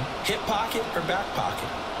 Okay. Hip pocket or back pocket?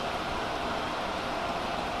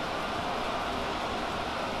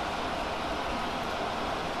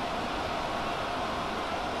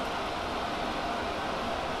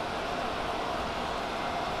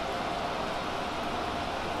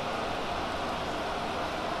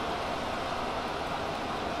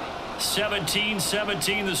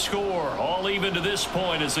 (17-17) the score. All even to this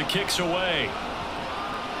point as the kick's away.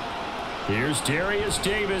 Here's Darius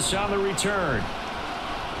Davis on the return.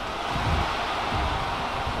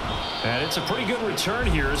 And it's a pretty good return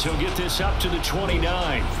here as he'll get this up to the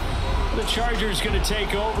 29. The Chargers going to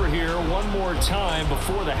take over here one more time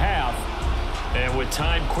before the half. And with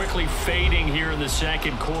time quickly fading here in the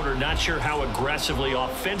second quarter, not sure how aggressively,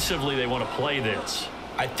 offensively they want to play this.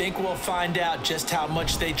 I think we'll find out just how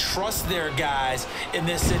much they trust their guys in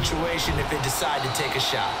this situation if they decide to take a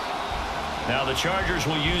shot. Now the Chargers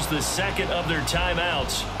will use the second of their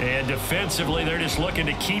timeouts. And defensively, they're just looking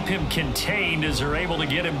to keep him contained as they're able to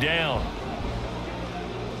get him down.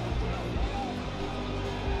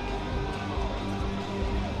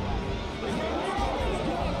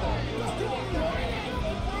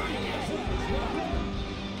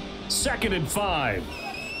 Second and 5.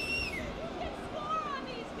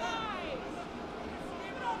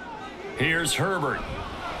 Here's Herbert.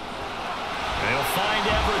 They'll find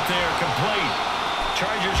Everett there, complete.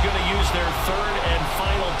 Chargers going to use their third and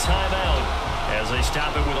final timeout as they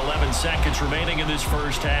stop it with 11 seconds remaining in this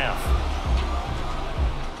first half.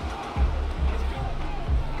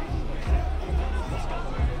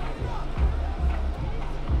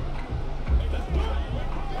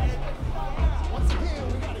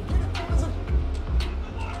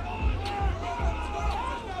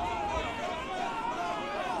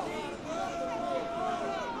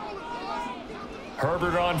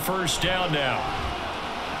 Herbert on first down now.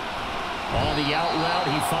 On the out route,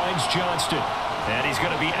 he finds Johnston. And he's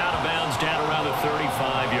going to be out of bounds down around the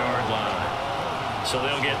 35-yard line. So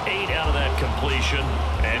they'll get 8 out of that completion,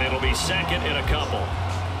 and it'll be second and a couple.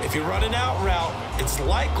 If you run an out route, it's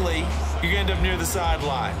likely you're going to end up near the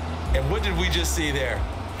sideline. And what did we just see there?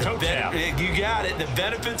 Toe tap. You got it. The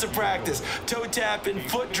benefits of practice. Toe tapping,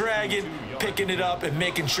 foot dragging, picking it up, and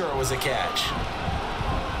making sure it was a catch.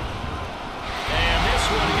 And this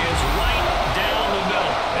one is right down the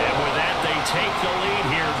middle. And with that, they take the lead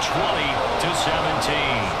here 20-17.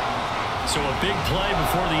 So a big play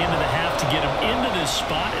before the end of the half to get them into this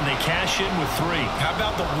spot, and they cash in with 3. How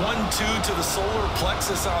about the 1-2 to the solar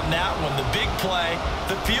plexus on that one? The big play,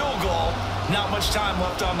 the field goal, not much time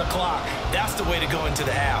left on the clock. That's the way to go into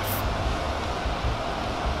the half.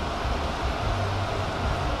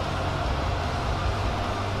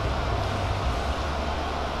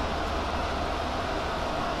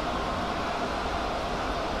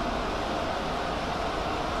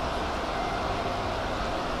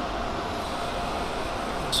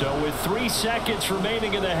 So with 3 seconds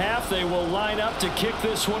remaining in the half, they will line up to kick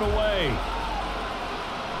this one away.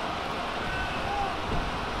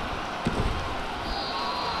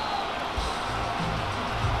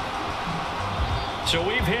 So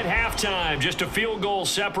we've hit halftime, just a field goal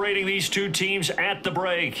separating these two teams at the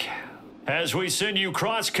break. As we send you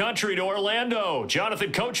cross-country to Orlando,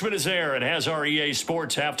 Jonathan Coachman is there and has our EA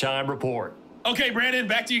Sports halftime report. Okay, Brandon,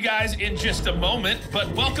 back to you guys in just a moment,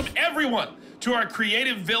 but welcome everyone to our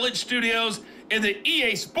Creative Village studios in the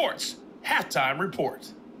EA Sports halftime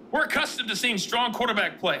report. We're accustomed to seeing strong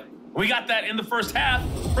quarterback play. We got that in the first half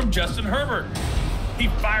from Justin Herbert. He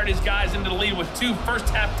fired his guys into the lead with 2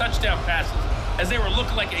 first-half touchdown passes as they were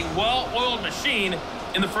looking like a well-oiled machine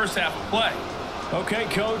in the first half of play. Okay,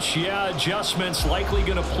 Coach, yeah, adjustments likely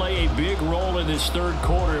going to play a big role in this third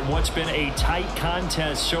quarter in what's been a tight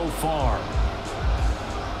contest so far.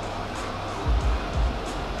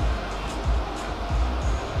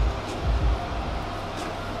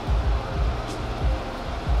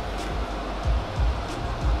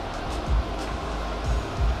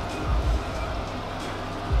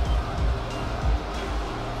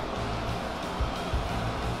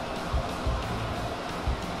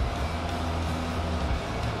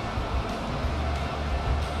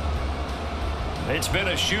 It's been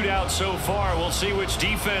a shootout so far. We'll see which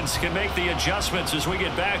defense can make the adjustments as we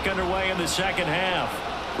get back underway in the second half.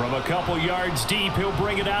 From a couple yards deep, he'll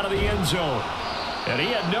bring it out of the end zone. And he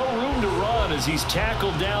had no room to run as he's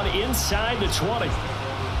tackled down inside the 20.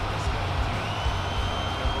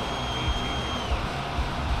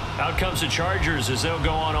 Out comes the Chargers as they'll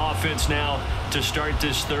go on offense now to start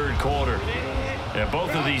this third quarter. Yeah,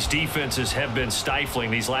 both of these defenses have been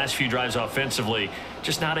stifling these last few drives offensively,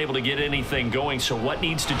 just not able to get anything going. So what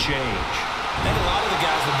needs to change? I think a lot of the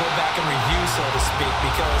guys will go back and review, so to speak,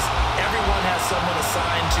 because everyone has someone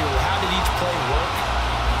assigned to how did each play work.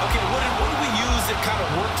 Okay, what did we use that kind of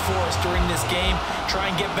worked for us during this game?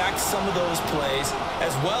 Try and get back to some of those plays,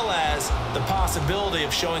 as well as the possibility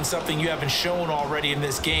of showing something you haven't shown already in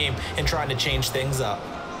this game and trying to change things up.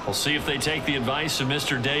 We'll see if they take the advice of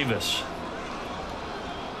Mr. Davis.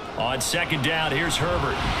 On second down, here's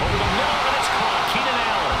Herbert. Over the middle, and it's caught. Keenan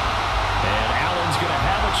Allen. And Allen's going to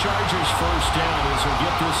have a Chargers first down as he'll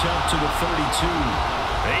get this up to the 32.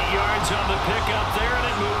 8 yards on the pickup there, and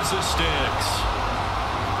it moves the sticks.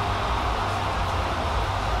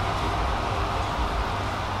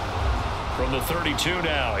 From the 32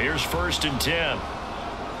 now, here's first and 10.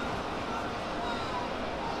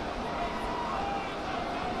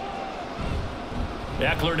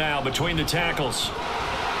 Eckler now between the tackles.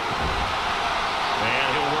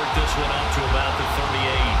 And he'll work this one up to about the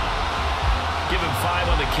 38. Give him 5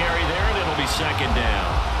 on the carry there, and it'll be second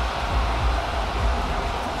down.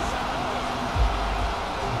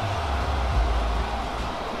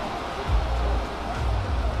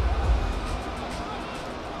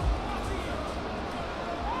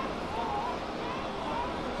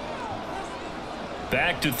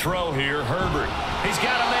 Back to throw here, Herbert. He's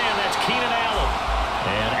got a man, that's Keenan Allen.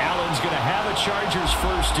 And Allen's going to have a Chargers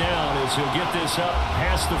first down as he'll get this up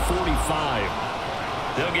past the 45.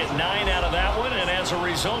 They'll get 9 out of that one, and as a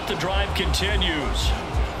result, the drive continues.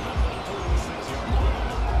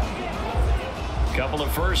 Couple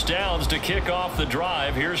of first downs to kick off the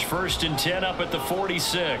drive. Here's 1st and 10 up at the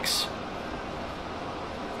 46.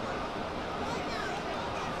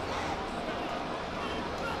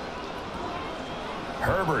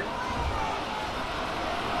 Herbert.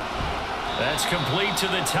 That's complete to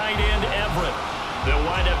the tight end, Everett. They'll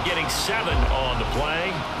wind up getting 7 on the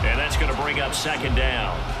play, and that's going to bring up 2nd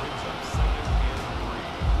down.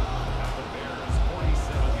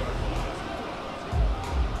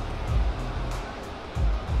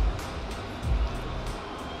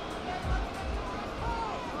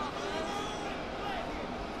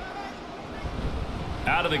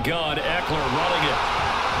 Out of the gun, Eckler running it.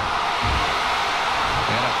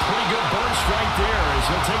 And a pretty good burst right there as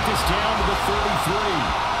he'll take this down to the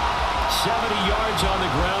 33. 70 yards on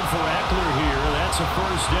the ground for Eckler here. That's a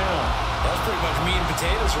 1st down. That's pretty much meat and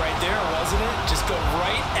potatoes right there, wasn't it? Just go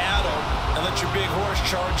right at him and let your big horse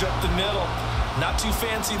charge up the middle. Not too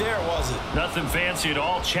fancy there, was it? Nothing fancy at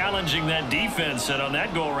all. Challenging that defense, and on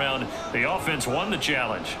that go-around, the offense won the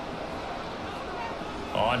challenge.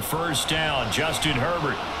 On 1st down, Justin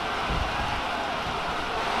Herbert.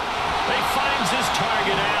 He finds his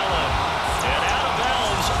target, Allen. And out of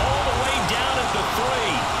bounds all the way down at the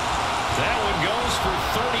 3. That one goes for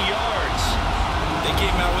 30 yards. They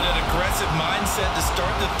came out with an aggressive mindset to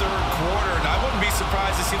start the 3rd quarter, and I wouldn't be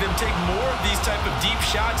surprised to see them take more of these type of deep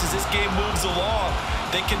shots as this game moves along.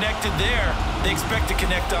 They connected there. They expect to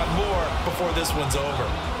connect on more before this one's over.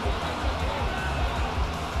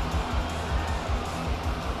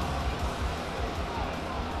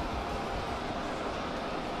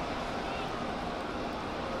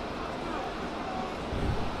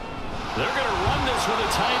 They're going to run this with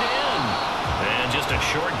a tight end. And just a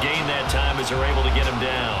short gain that time as they're able to get him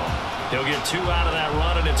down. He'll get 2 out of that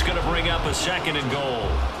run, and it's going to bring up a 2nd and goal.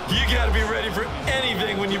 You got to be ready for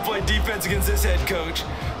anything when you play defense against this head coach.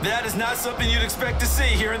 That is not something you'd expect to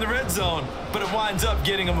see here in the red zone, but it winds up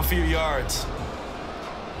getting him a few yards.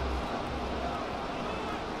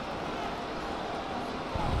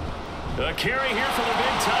 A carry here for the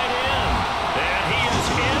big tight end. And he is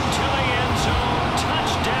into the end zone.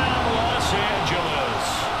 Touchdown, Los Angeles.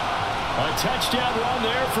 A touchdown run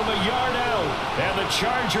there from a yard out. And the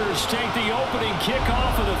Chargers take the opening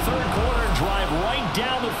kickoff of the 3rd quarter and drive right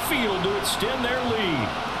down the field to extend their lead.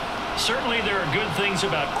 Certainly there are good things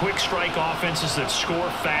about quick strike offenses that score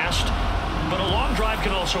fast, but a long drive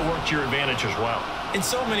can also work to your advantage as well. In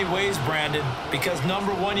so many ways, Brandon, because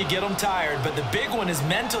number one, you get them tired, but the big one is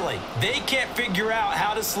mentally. They can't figure out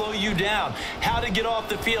how to slow you down, how to get off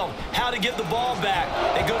the field, how to get the ball back.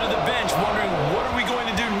 They go to the bench wondering, what are we going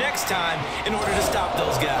to do next time in order to stop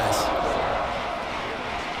those guys?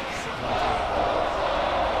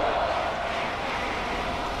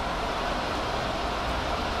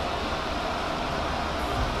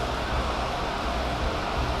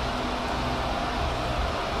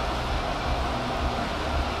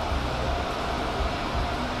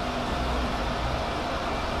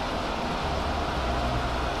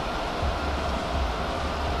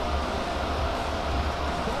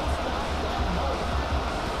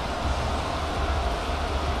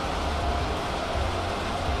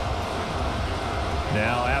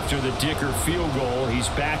 Now after the Dicker field goal, he's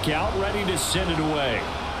back out ready to send it away.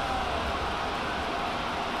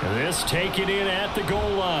 And this taken in at the goal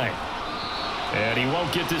line. And he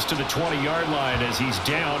won't get this to the 20-yard line as he's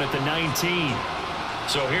down at the 19.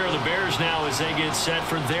 So here are the Bears now as they get set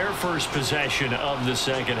for their first possession of the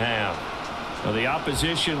 2nd half. Well, the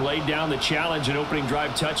opposition laid down the challenge and opening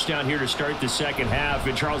drive touchdown here to start the 2nd half.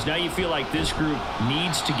 And, Charles, now you feel like this group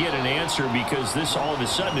needs to get an answer because this all of a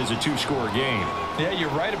sudden is a 2-score game. Yeah,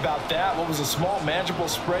 you're right about that. What was a small, manageable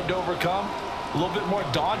spread to overcome? A little bit more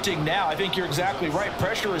daunting now. I think you're exactly right.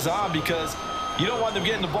 Pressure is on because you don't want them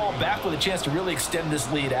getting the ball back with a chance to really extend this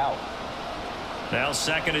lead out. Now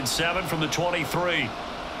 2nd and 7 from the 23.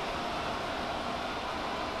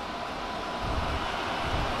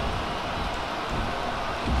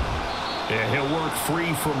 And he'll work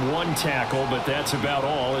free from one tackle, but that's about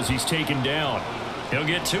all as he's taken down. He'll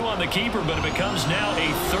get 2 on the keeper, but it becomes now a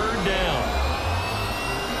 3rd down.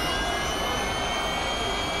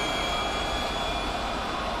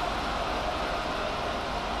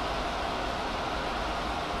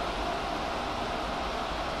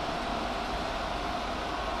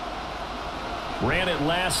 Ran it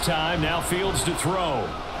last time, now Fields to throw.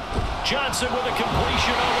 Johnson with a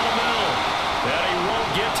completion over the middle. And he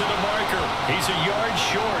won't get to the marker. He's a yard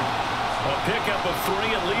short. A pickup of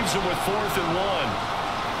 3. It leaves him with 4th and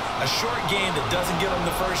 1. A short gain that doesn't get him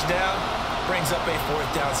the first down brings up a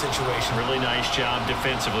 4th down situation. Really nice job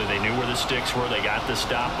defensively. They knew where the sticks were. They got the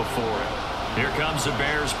stop before it. Here comes the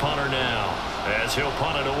Bears punter now, as he'll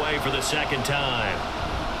punt it away for the 2nd time.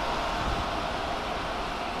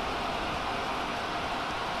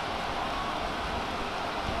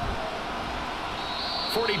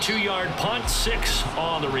 42-yard punt, 6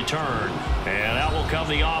 on the return. And out will come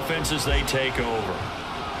the offense as they take over.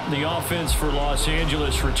 The offense for Los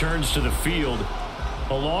Angeles returns to the field.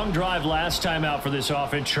 A long drive last time out for this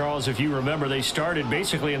offense, Charles. If you remember, they started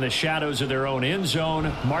basically in the shadows of their own end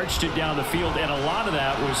zone, marched it down the field, and a lot of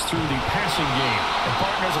that was through the passing game. And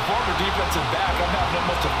partner, as a former defensive back, I'm having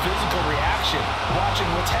almost a physical reaction watching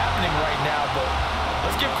what's happening right now, but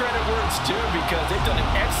let's give credit where it's due because they've done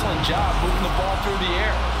an excellent job moving the ball through the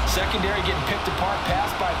air. Secondary getting picked apart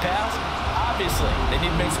pass by pass. Obviously, they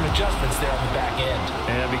need to make some adjustments there on the back end.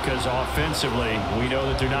 And because offensively, we know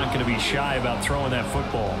that they're not going to be shy about throwing that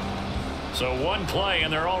football. So one play,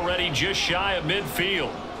 and they're already just shy of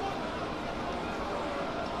midfield.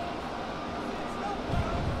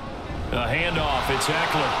 A handoff, it's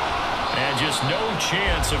Eckler. And just no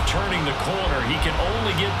chance of turning the corner. He can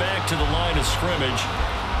only get back to the line of scrimmage.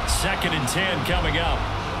 2nd and 10 coming up.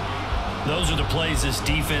 Those are the plays this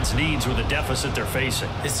defense needs with the deficit they're facing.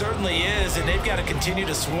 It certainly is, and they've got to continue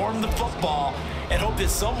to swarm the football and hope that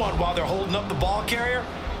someone, while they're holding up the ball carrier,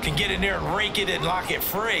 can get in there and rake it and lock it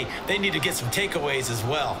free. They need to get some takeaways as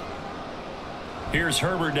well. Here's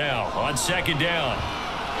Herbert now on 2nd down.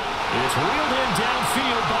 It's reeled in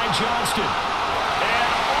downfield by Johnston.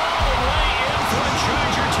 And all the way in for a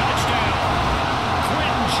Charger touchdown.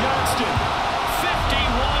 Quentin Johnston,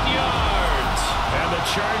 51 yards. And the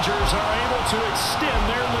Chargers are able to extend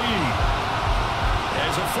their lead.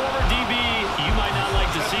 As a former DB, you might not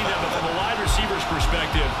like to see that, but from a wide receiver's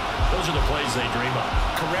perspective, those are the plays they dream of.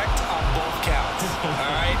 Correct on both counts,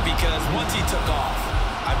 all right? Because once he took off,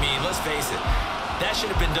 I mean, let's face it, that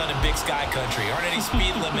should have been done in Big Sky Country. Aren't any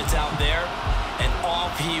speed limits out there? And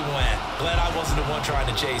off he went. Glad I wasn't the one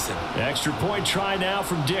trying to chase him. Extra point try now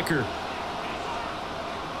from Dicker.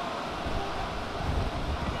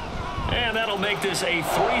 And that'll make this a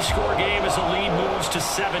 3-score game as the lead moves to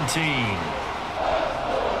 17.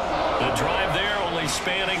 The drive there only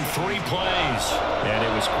spanning 3 plays. And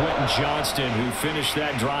it was Quentin Johnston who finished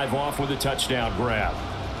that drive off with a touchdown grab.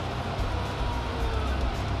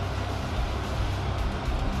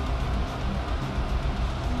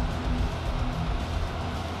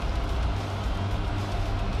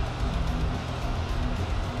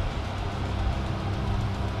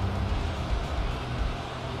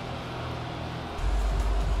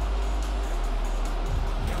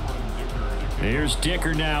 Here's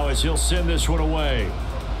Dicker now as he'll send this one away.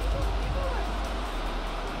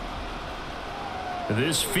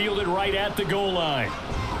 This fielded right at the goal line.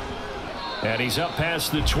 And he's up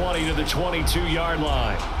past the 20 to the 22-yard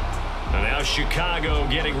line. And now Chicago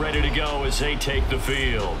getting ready to go as they take the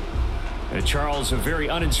field. And Charles, a very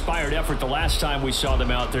uninspired effort the last time we saw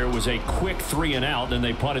them out there was a quick 3-and-out, then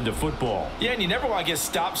they punted the football. Yeah, and you never want to get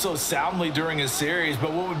stopped so soundly during a series,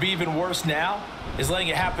 but what would be even worse now is letting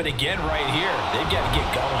it happen again right here. They've got to get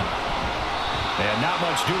going. And not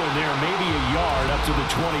much doing there, maybe a yard up to the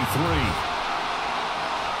 23.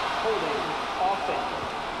 Holding offense.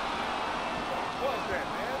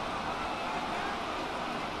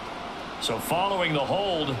 So following the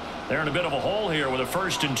hold, they're in a bit of a hole here with a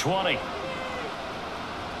 1st and 20.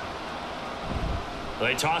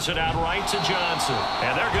 They toss it out right to Johnson.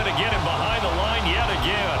 And they're going to get him behind the line yet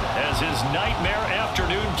again as his nightmare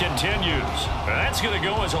afternoon continues. That's going to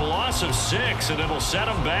go as a loss of 6, and it'll set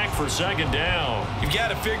them back for 2nd down. You've got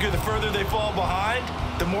to figure the further they fall behind,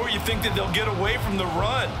 the more you think that they'll get away from the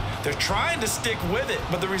run. They're trying to stick with it,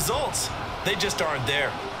 but the results, they just aren't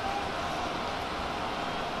there.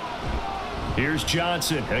 Here's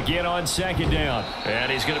Johnson again on 2nd down.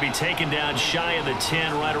 And he's going to be taken down shy of the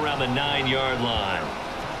 10, right around the 9-yard line.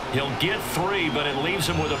 He'll get 3, but it leaves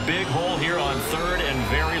him with a big hole here on 3rd and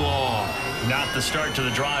very long. Not the start to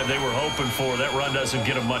the drive they were hoping for. That run doesn't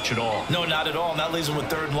get him much at all. No, not at all. And that leaves him with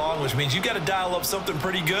 3rd and long, which means you've got to dial up something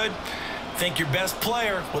pretty good. Think your best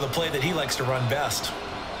player with a play that he likes to run best.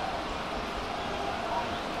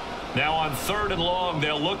 Now on 3rd and long,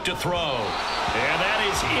 they'll look to throw. And that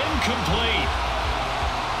is incomplete.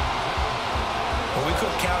 Well, we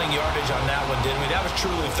quit counting yardage on that one, didn't we? That was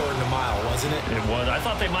truly 3rd and a mile, wasn't it? It was. I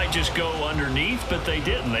thought they might just go underneath, but they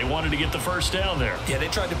didn't. They wanted to get the 1st down there. Yeah, they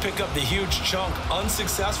tried to pick up the huge chunk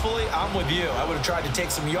unsuccessfully. I'm with you. I would have tried to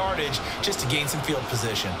take some yardage just to gain some field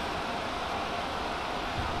position.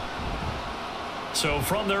 So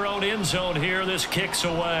from their own end zone here, this kicks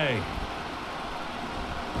away.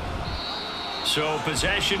 So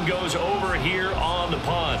possession goes over here on the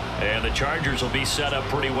punt. And the Chargers will be set up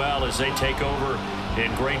pretty well as they take over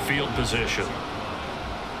in great field position.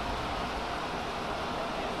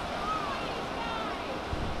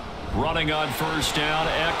 Running on first down,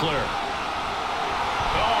 Eckler.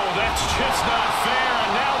 Oh, that's just not fair.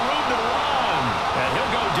 And now room to run. And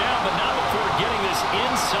he'll go down, but not before getting this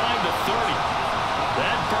inside the 30.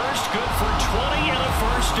 That burst good for 20 and a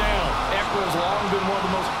first down. Eckler's long been one of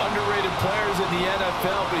the most underrated players in the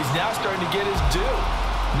NFL, but he's now starting to get his due.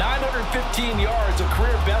 915 yards, a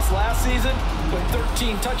career best last season, with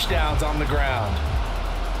 13 touchdowns on the ground.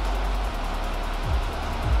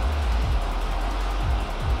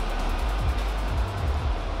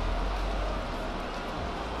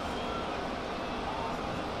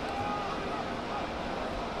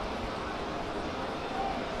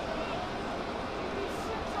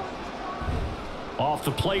 Off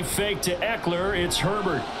the play fake to Eckler, it's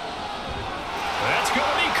Herbert. That's going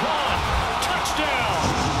to be caught. Touchdown.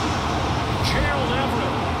 Gerald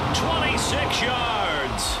Everett, 26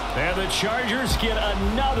 yards. And the Chargers get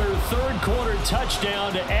another third-quarter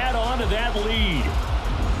touchdown to add on to that lead.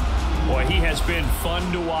 Boy, he has been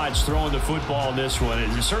fun to watch throwing the football in this one.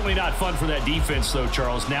 It's certainly not fun for that defense, though,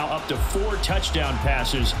 Charles. Now up to 4 touchdown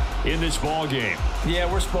passes in this ball game.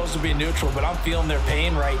 Yeah, we're supposed to be neutral, but I'm feeling their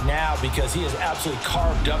pain right now because he has absolutely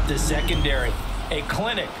carved up the secondary. A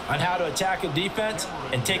clinic on how to attack a defense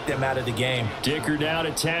and take them out of the game. Dicker down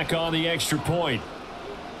to tack on the extra point.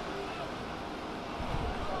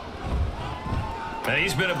 And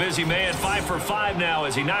he's been a busy man, 5 for 5 now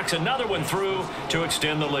as he knocks another one through to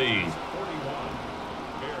extend the lead.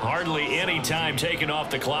 Hardly any time taken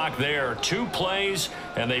off the clock there. 2 plays,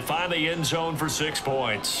 and they find the end zone for 6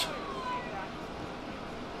 points.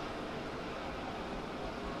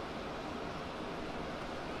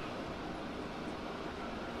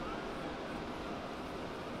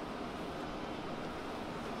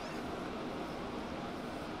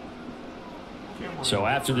 So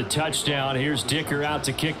after the touchdown, here's Dicker out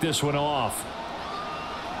to kick this one off.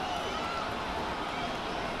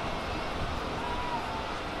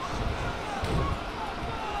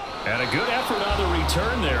 And a good effort on the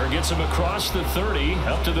return there. Gets him across the 30,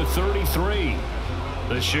 up to the 33.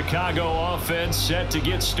 The Chicago offense set to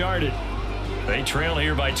get started. They trail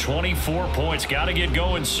here by 24 points. Got to get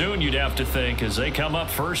going soon, you'd have to think, as they come up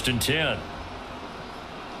 1st and 10.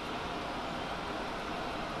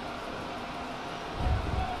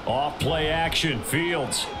 Off play action,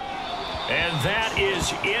 Fields. And that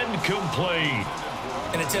is incomplete.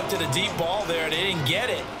 And attempted a deep ball there, and they didn't get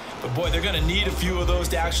it. But, boy, they're going to need a few of those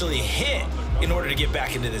to actually hit in order to get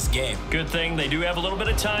back into this game. Good thing they do have a little bit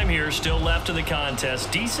of time here still left in the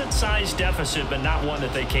contest. Decent-sized deficit, but not one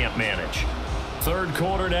that they can't manage. Third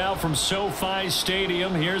quarter now from SoFi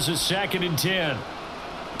Stadium. Here's a 2nd and 10.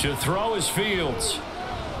 To throw is Fields.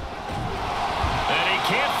 And he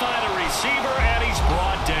can't find a receiver, and he's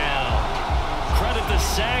brought down. Credit the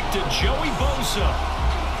sack to Joey Bosa.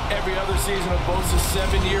 Every other season of Bosa's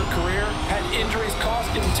 7-year career had injuries cost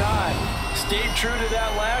him time. Stayed true to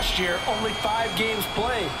that last year, only 5 games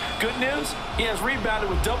played. Good news, he has rebounded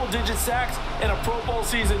with double-digit sacks and a Pro Bowl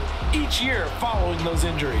season each year following those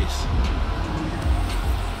injuries.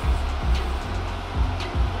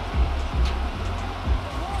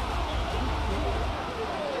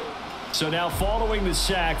 So now following the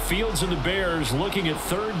sack, Fields and the Bears looking at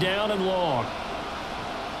 3rd down and long.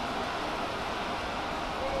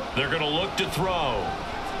 They're going to look to throw.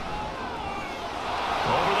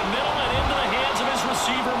 Over the middle and into the hands of his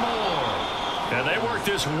receiver Moore. And they work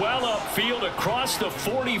this well upfield across the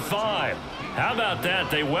 45. How about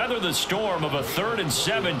that? They weather the storm of a 3rd and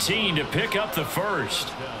 17 to pick up the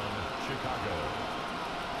first.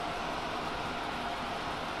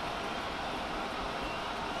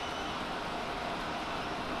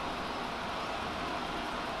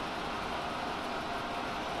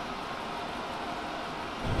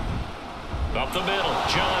 Up the middle,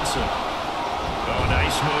 Johnson. Oh,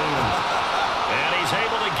 nice move. And he's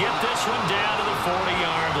able to get this one down to the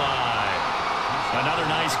 40-yard line. Another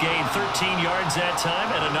nice gain, 13 yards that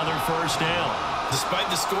time, and another first down.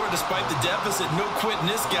 Despite the score, despite the deficit, no quitting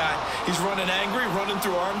this guy. He's running angry, running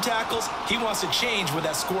through arm tackles. He wants to change what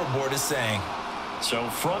that scoreboard is saying. So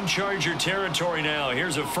from Charger territory now,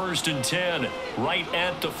 here's a 1st and 10 right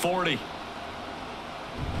at the 40.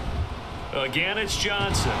 Again, it's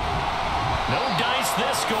Johnson. No dice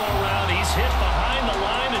this go around. He's hit behind the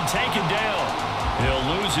line and taken down.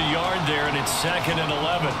 He'll lose a yard there, and it's 2nd and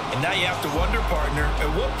 11. And now you have to wonder, partner,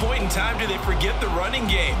 at what point in time do they forget the running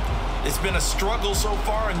game? It's been a struggle so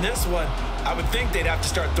far in this one. I would think they'd have to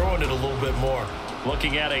start throwing it a little bit more.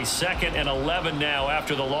 Looking at a 2nd and 11 now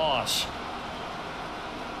after the loss.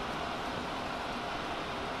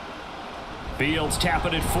 Fields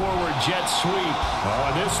tapping it forward, jet sweep.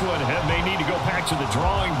 Oh, this one may need to go back to the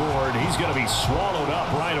drawing board. He's going to be swallowed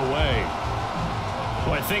up right away.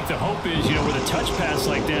 Well, I think the hope is, with a touch pass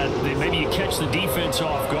like that, maybe you catch the defense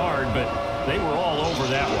off guard, but they were all over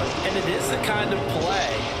that one. And it is the kind of play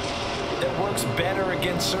that works better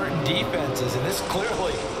against certain defenses, and this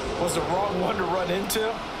clearly was the wrong one to run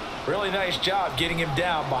into. Really nice job getting him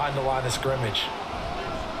down behind the line of scrimmage.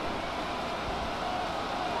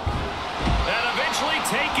 And eventually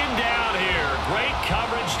taken down here. Great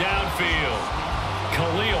coverage downfield.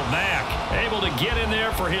 Khalil Mack able to get in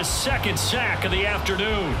there for his 2nd sack of the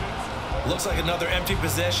afternoon. Looks like another empty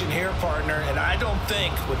possession here, partner, and I don't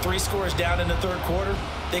think with 3 scores down in the 3rd quarter,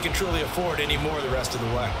 they can truly afford any more the rest of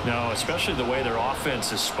the way. No, especially the way their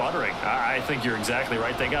offense is sputtering. I think you're exactly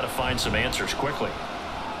right. They got to find some answers quickly.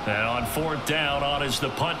 And on 4th down, on is the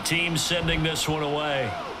punt team sending this one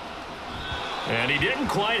away. And he didn't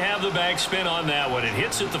quite have the backspin on that one. It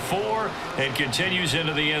hits at the 4 and continues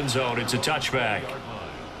into the end zone. It's a touchback.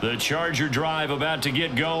 The Charger drive about to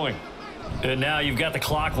get going. And now you've got the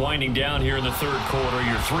clock winding down here in the 3rd quarter.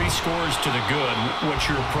 You're 3 scores to the good. What's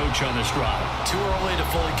your approach on this drive? Too early to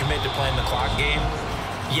fully commit to playing the clock game.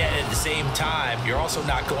 Yet at the same time, you're also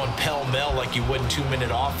not going pell-mell like you would in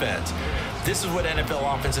 2-minute offense. This is what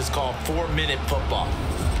NFL offenses call 4-minute football.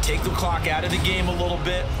 Take the clock out of the game a little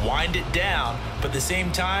bit, wind it down, but at the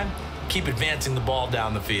same time, keep advancing the ball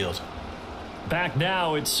down the field. Back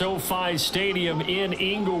now at SoFi Stadium in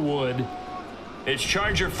Inglewood. It's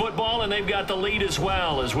Charger football, and they've got the lead as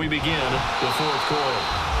well as we begin the 4th quarter.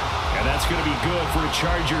 And that's going to be good for a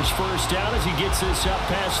Chargers 1st down as he gets this up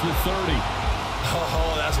past the 30.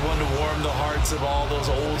 Oh, that's one to warm the hearts of all those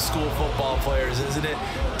old school football players, isn't it?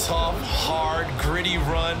 Tough, hard, gritty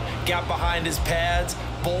run, got behind his pads,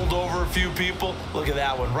 bowled over a few people. Look at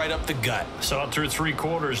that one, right up the gut. Saw it through 3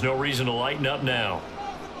 quarters, no reason to lighten up now.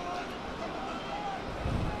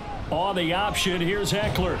 On the option, here's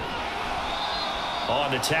Eckler. On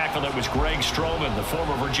the tackle, it was Greg Stroman, the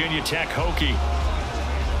former Virginia Tech Hokie.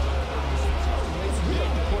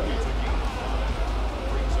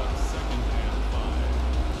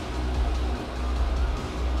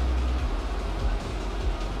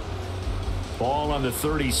 Ball on the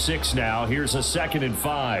 36 now. Here's a 2nd and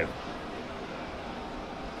 5.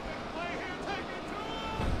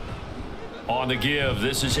 On the give,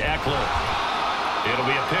 this is Eckler. It'll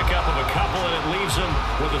be a pickup of a couple, and it leaves him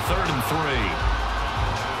with a 3rd and 3.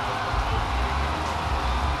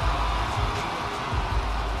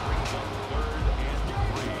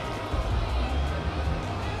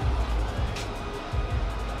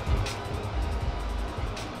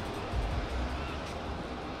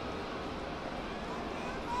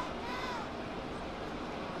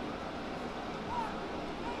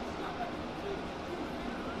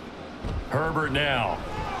 Herbert now.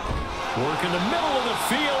 Work in the middle of the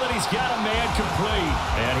field, and he's got a man complete.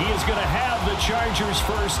 And he is going to have the Chargers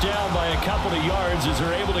 1st down by a couple of yards as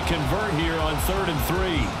they're able to convert here on 3rd and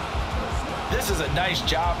 3. This is a nice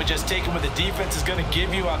job of just taking what the defense is going to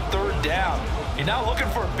give you on 3rd down. You're not looking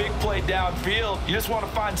for a big play downfield. You just want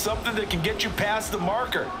to find something that can get you past the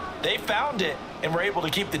marker. They found it, and were able to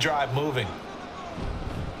keep the drive moving.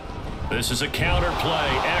 This is a counter play.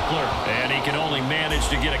 Eckler, and he can only manage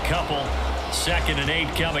to get a couple. 2nd and 8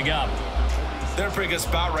 coming up. They're in a pretty good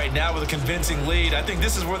spot right now with a convincing lead. I think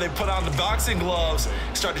this is where they put on the boxing gloves,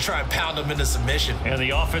 start to try and pound them into submission. And the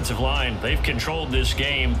offensive line, they've controlled this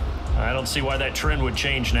game. I don't see why that trend would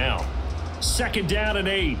change now. 2nd down and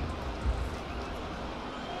 8.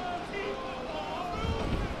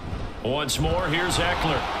 Once more, here's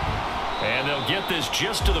Eckler. And they'll get this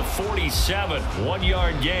just to the 47.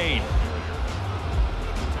 1-yard gain.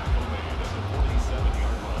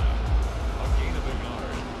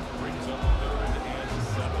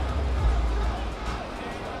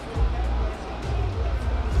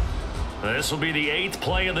 This will be the 8th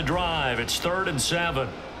play of the drive. It's 3rd and 7.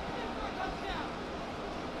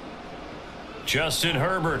 Justin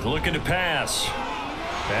Herbert looking to pass.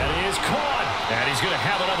 That is caught. And he's going to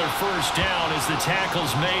have another 1st down as the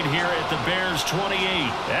tackle's made here at the Bears' 28.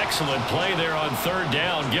 Excellent play there on 3rd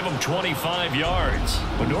down. Give them 25 yards.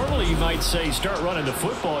 But normally you might say start running the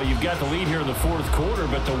football. You've got the lead here in the 4th quarter.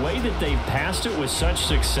 But the way that they've passed it with such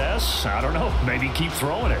success, I don't know. Maybe keep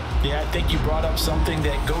throwing it. Yeah, I think you brought up something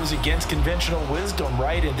that goes against conventional wisdom,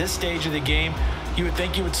 right? In this stage of the game, you would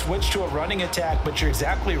think you would switch to a running attack, but you're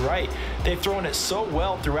exactly right. They've thrown it so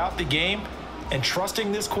well throughout the game. and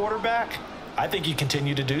trusting this quarterback, I think you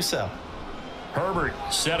continue to do so. Herbert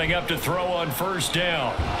setting up to throw on first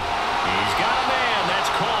down. He's got a man. That's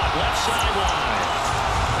caught left sideline.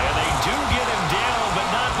 And they do get him down, but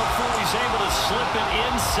not before he's able to slip it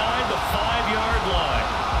inside the 5-yard line.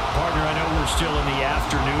 Partner, I know we're still in the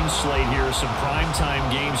afternoon slate here. Some primetime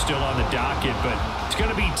games still on the docket, but it's going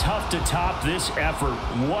to be tough to top this effort.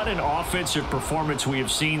 What an offensive performance we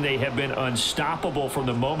have seen. They have been unstoppable from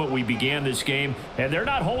the moment we began this game, and they're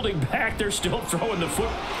not holding back. They're still throwing the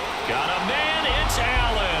foot. Got a man. It's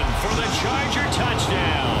Allen for the Charger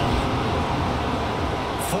touchdown.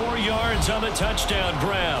 4 yards on the touchdown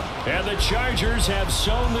grab. And the Chargers have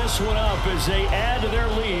sewn this one up as they add to their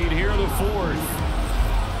lead here in the 4th.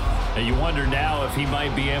 And you wonder now if he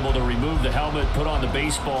might be able to remove the helmet, put on the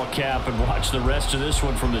baseball cap, and watch the rest of this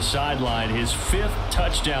one from the sideline. His 5th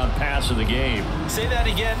touchdown pass of the game. Say that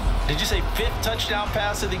again. Did you say 5th touchdown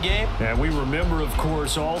pass of the game? And we remember, of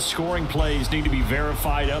course, all scoring plays need to be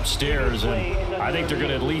verified upstairs. And I think they're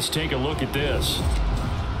going to at least take a look at this.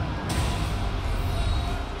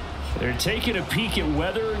 They're taking a peek at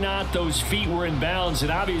whether or not those feet were in bounds, and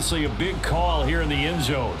obviously a big call here in the end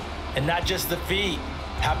zone. And not just the feet.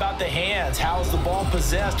 How about the hands? How is the ball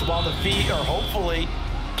possessed while the feet are hopefully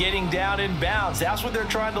getting down in bounds? That's what they're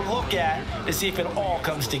trying to look at to see if it all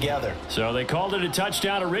comes together. So they called it a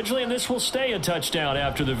touchdown originally, and this will stay a touchdown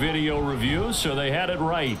after the video review, so they had it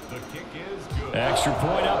right. The kick is good. Extra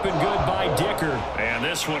point up and good by Dicker. And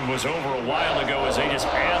this one was over a while ago as they just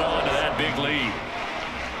add on to that big lead.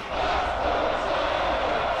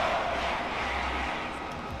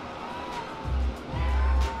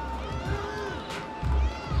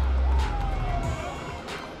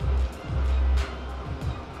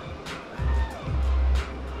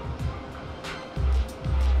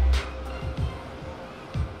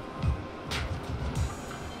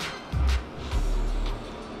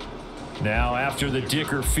 Now, after the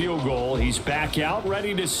Dicker field goal, he's back out,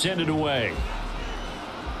 ready to send it away.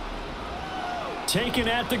 Taken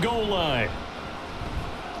at the goal line.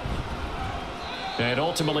 And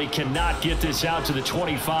ultimately cannot get this out to the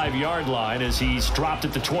 25-yard line as he's dropped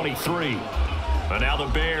at the 23. And now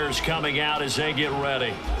the Bears coming out as they get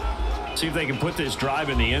ready. See if they can put this drive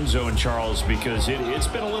in the end zone, Charles, because it's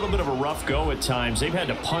been a little bit of a rough go at times. They've had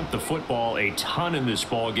to punt the football a ton in this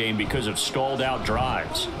ball game because of stalled out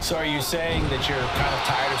drives. So are you saying that you're kind of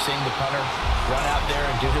tired of seeing the punter run out there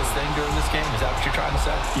and do his thing during this game? Is that what you're trying to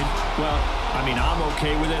say? Well, I mean, I'm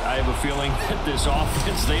okay with it. I have a feeling that this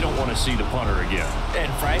offense, they don't want to see the punter again.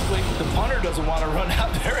 And frankly, the punter doesn't want to run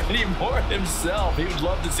out there anymore himself. He would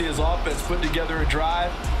love to see his offense put together a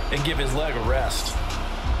drive and give his leg a rest.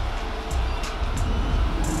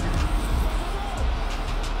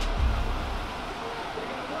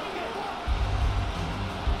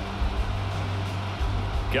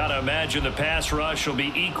 Gotta imagine the pass rush will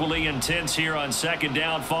be equally intense here on second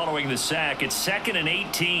down following the sack. It's 2nd and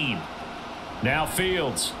 18. Now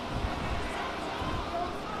Fields.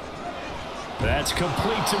 That's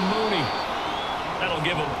complete to Mooney. That'll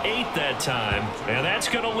give him 8 that time. And that's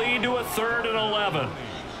going to lead to a 3rd and 11.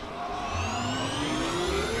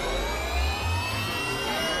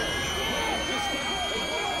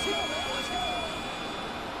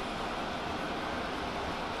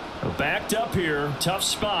 Backed up here. Tough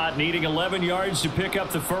spot. Needing 11 yards to pick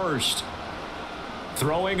up the first.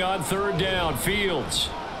 Throwing on 3rd down. Fields.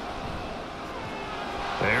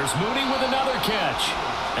 There's Mooney with another catch.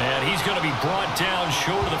 And he's going to be brought down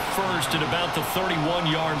short of the first at about the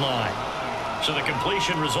 31-yard line. So the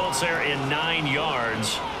completion results there in 9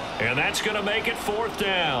 yards. And that's going to make it 4th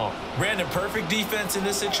down. Brandon, perfect defense in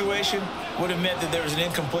this situation would have meant that there was an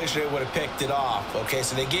incompletion. They would have picked it off. Okay,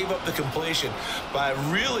 so they gave up the completion. But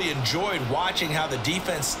I really enjoyed watching how the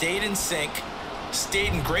defense stayed in sync,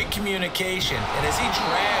 stayed in great communication. And as he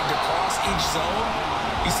dragged across each zone,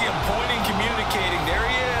 you see him pointing, communicating. There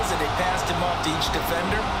he is, and they passed him up to each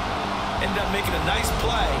defender. Ended up making a nice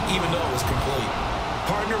play, even though it was complete.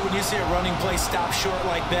 Partner, when you see a running play stop short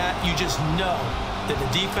like that, you just know that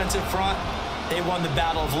the defensive front, they won the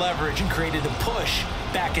battle of leverage and created a push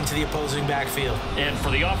back into the opposing backfield. And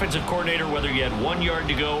for the offensive coordinator, whether you had 1 yard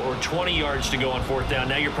to go or 20 yards to go on 4th down,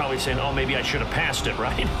 now you're probably saying, oh, maybe I should have passed it,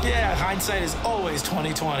 right? Yeah, hindsight is always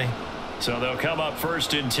 20/20. So they'll come up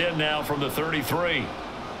 1st and 10 now from the 33.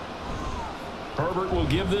 Herbert will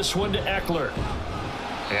give this one to Eckler.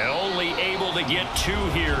 And only able to get 2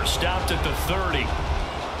 here. Stopped at the 30.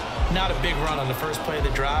 Not a big run on the first play of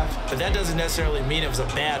the drive, but that doesn't necessarily mean it was a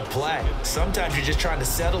bad play. Sometimes you're just trying to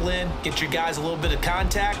settle in, get your guys a little bit of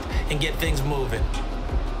contact, and get things moving.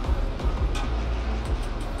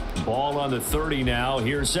 Ball on the 30 now.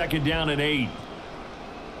 Here's second down and 8.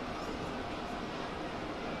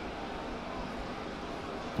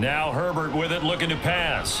 Now Herbert with it, looking to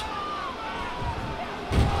pass.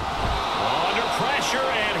 Under pressure,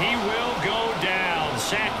 and he will go down.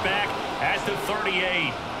 Sacked back at the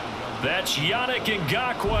 38. That's Yannick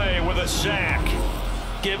Ngakoue with a sack.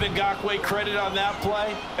 Give Ngakoue credit on that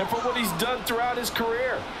play and for what he's done throughout his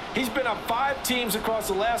career. He's been on 5 teams across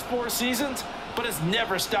the last 4 seasons, but has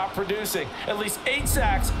never stopped producing. At least 8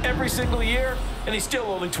 sacks every single year, and he's still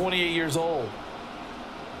only 28 years old.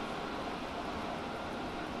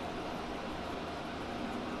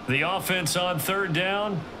 The offense on third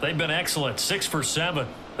down, they've been excellent. 6 for 7.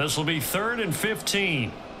 This will be 3rd and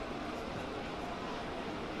 15.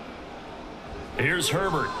 Here's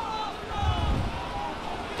Herbert.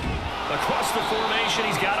 Across the formation,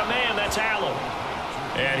 he's got a man. That's Allen.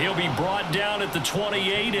 And he'll be brought down at the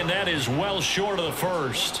 28, and that is well short of the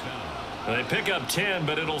first. They pick up 10,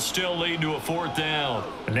 but it'll still lead to a 4th down.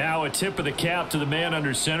 Now a tip of the cap to the man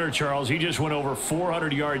under center, Charles. He just went over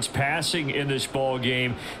 400 yards passing in this ball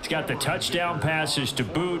game. He's got the touchdown passes to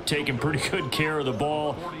boot, taking pretty good care of the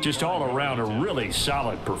ball. Just all around a really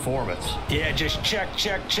solid performance. Yeah, just check, and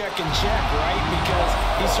check, right? Because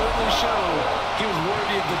he certainly showed he was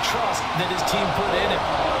worthy of the trust that his team put in him.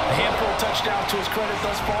 A handful of touchdowns to his credit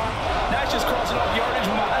thus far. Now he's just crossing off yardage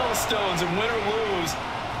milestones, and win or lose,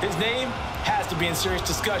 his name has to be in serious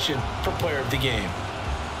discussion for player of the game.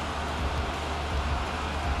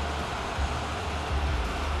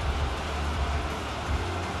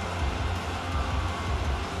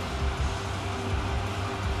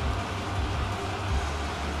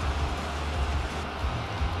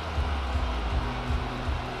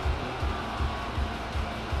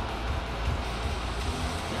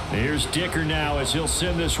 Here's Dicker now as he'll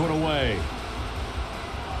send this one away.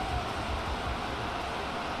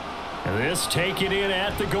 This taken in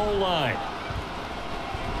at the goal line.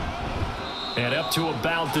 And up to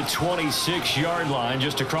about the 26-yard line,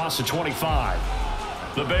 just across the 25.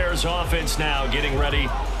 The Bears offense now getting ready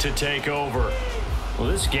to take over. Well,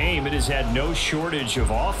 this game, it has had no shortage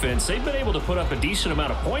of offense. They've been able to put up a decent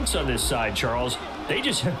amount of points on this side, Charles. They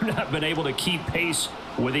just have not been able to keep pace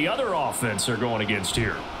with the other offense they're going against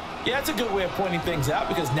here. Yeah, that's a good way of pointing things out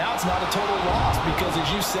because now it's not a total loss because,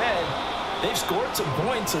 as you said, they've scored some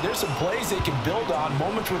points, so there's some plays they can build on,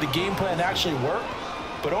 moments where the game plan actually worked.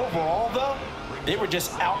 But overall, though, they were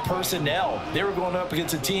just out personnel. They were going up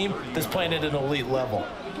against a team that's playing at an elite level.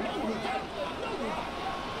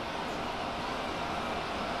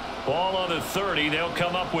 Ball on the 30. They'll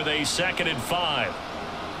come up with a 2nd and 5.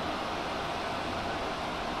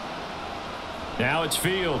 Now it's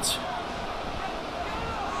Fields.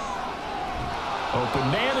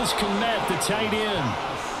 Open man is Komet, the tight end.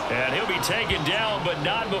 And he'll be taken down, but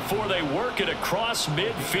not before they work it across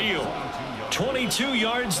midfield. 22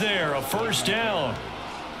 yards there, a 1st down.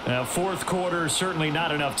 Now, 4th quarter, certainly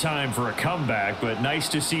not enough time for a comeback, but nice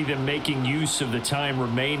to see them making use of the time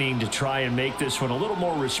remaining to try and make this one a little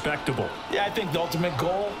more respectable. Yeah, I think the ultimate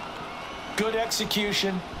goal, good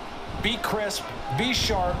execution, be crisp, be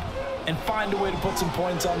sharp, and find a way to put some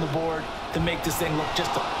points on the board to make this thing look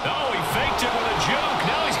just a... Oh, he faked it with a juke.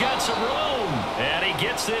 Now he's got some room. And he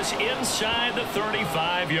gets this inside the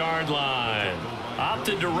 35-yard line.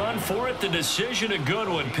 Opted to run for it. The decision a good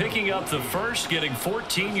one. Picking up the first, getting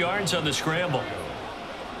 14 yards on the scramble.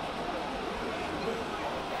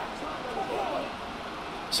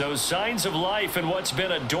 So signs of life in what's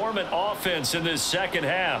been a dormant offense in this second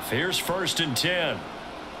half. Here's 1st and 10.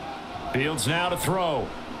 Fields now to throw.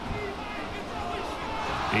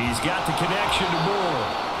 He's got the connection to Moore.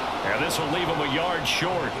 And this will leave him a yard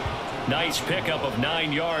short. Nice pickup of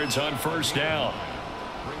 9 yards on 1st down.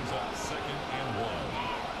 Brings up 2nd and 1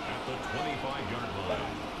 at the 25-yard line.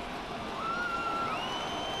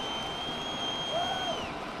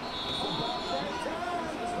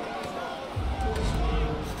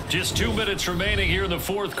 Just 2 minutes remaining here in the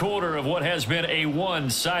 4th quarter of what has been a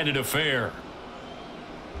one-sided affair.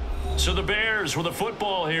 So the Bears with the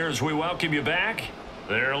football here as we welcome you back.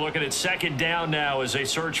 They're looking at 2nd down now as they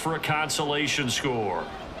search for a consolation score.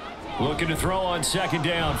 Looking to throw on 2nd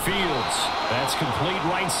down. Fields. That's complete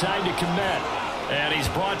right side to Komet. And he's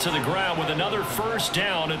brought to the ground with another 1st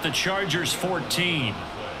down at the Chargers' 14.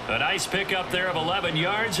 A nice pickup there of 11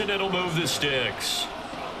 yards, and it'll move the sticks.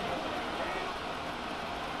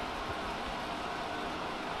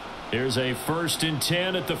 Here's a 1st and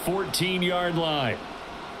 10 at the 14-yard line.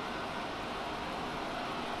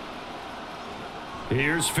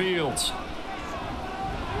 Here's Fields.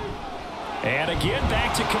 And again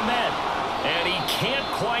back to Komet. And he can't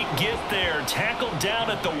quite get there. Tackled down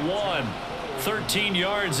at the 1. 13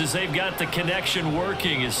 yards as they've got the connection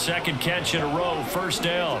working. His second catch in a row, first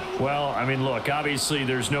down. Well, I mean, look, obviously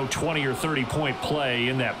there's no 20 or 30-point play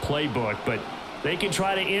in that playbook, but they can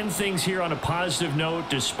try to end things here on a positive note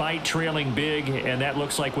despite trailing big, and that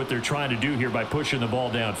looks like what they're trying to do here by pushing the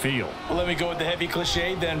ball downfield. Well, let me go with the heavy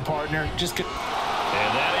cliche then, partner. And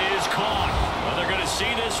that is caught. Well, they're going to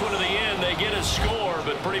see this one to the end. They get a score,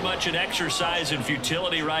 but pretty much an exercise in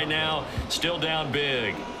futility right now. Still down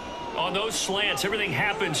big. On those slants, everything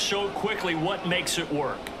happens so quickly. What makes it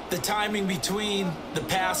work? The timing between the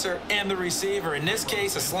passer and the receiver. In this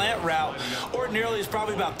case, a slant route ordinarily is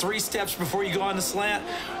probably about 3 steps before you go on the slant.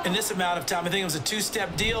 In this amount of time, I think it was a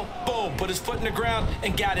 2-step deal. Boom, put his foot in the ground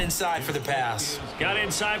and got inside for the pass. Got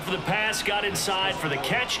inside for the pass, got inside for the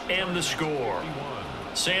catch and the score.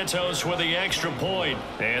 Santos with the extra point,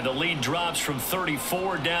 and the lead drops from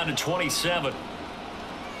 34 down to 27.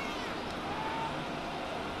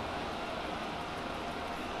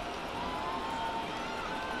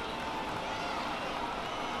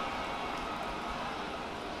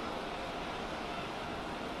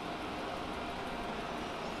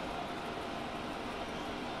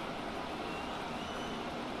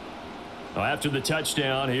 After the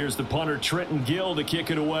touchdown, here's the punter Trenton Gill to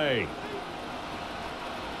kick it away.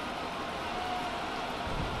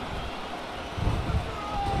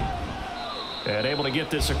 And able to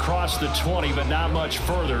get this across the 20, but not much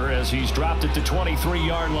further as he's dropped it to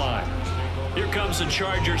 23-yard line. Here comes the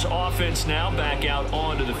Chargers offense now back out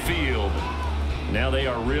onto the field. Now they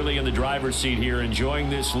are really in the driver's seat here, enjoying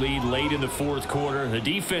this lead late in the fourth quarter. The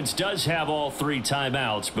defense does have all 3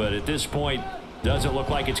 timeouts, but at this point, doesn't look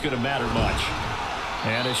like it's going to matter much.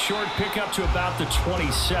 And a short pickup to about the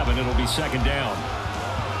 27. It'll be second down.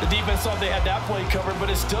 The defense thought they had that play covered, but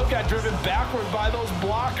it still got driven backward by those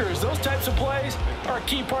blockers. Those types of plays are a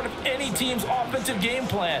key part of any team's offensive game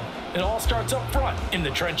plan. It all starts up front in the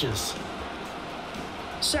trenches.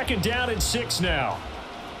 Second down and 6 now.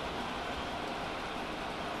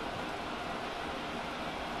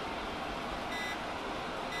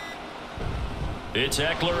 It's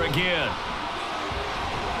Eckler again.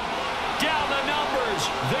 Down the numbers.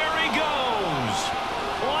 There he goes.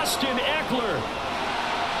 Austin Eckler.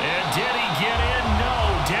 And did he get in? No.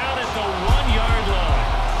 Down at the 1-yard line.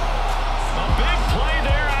 A big play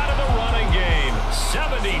there out of the running game.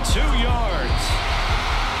 72 yards.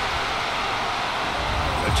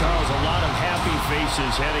 Charles, a lot of happy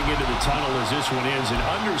faces heading into the tunnel as this one ends, and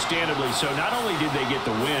understandably so. Not only did they get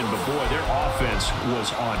the win, but boy, their offense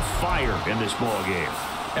was on fire in this ball game.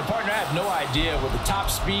 And partner, I have no idea what the top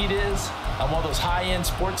speed is on one of those high-end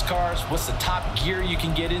sports cars. What's the top gear you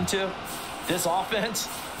can get into? This offense,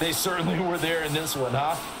 they certainly were there in this one,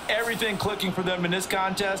 huh? Everything clicking for them in this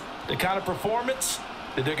contest, the kind of performance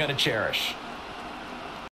that they're going to cherish.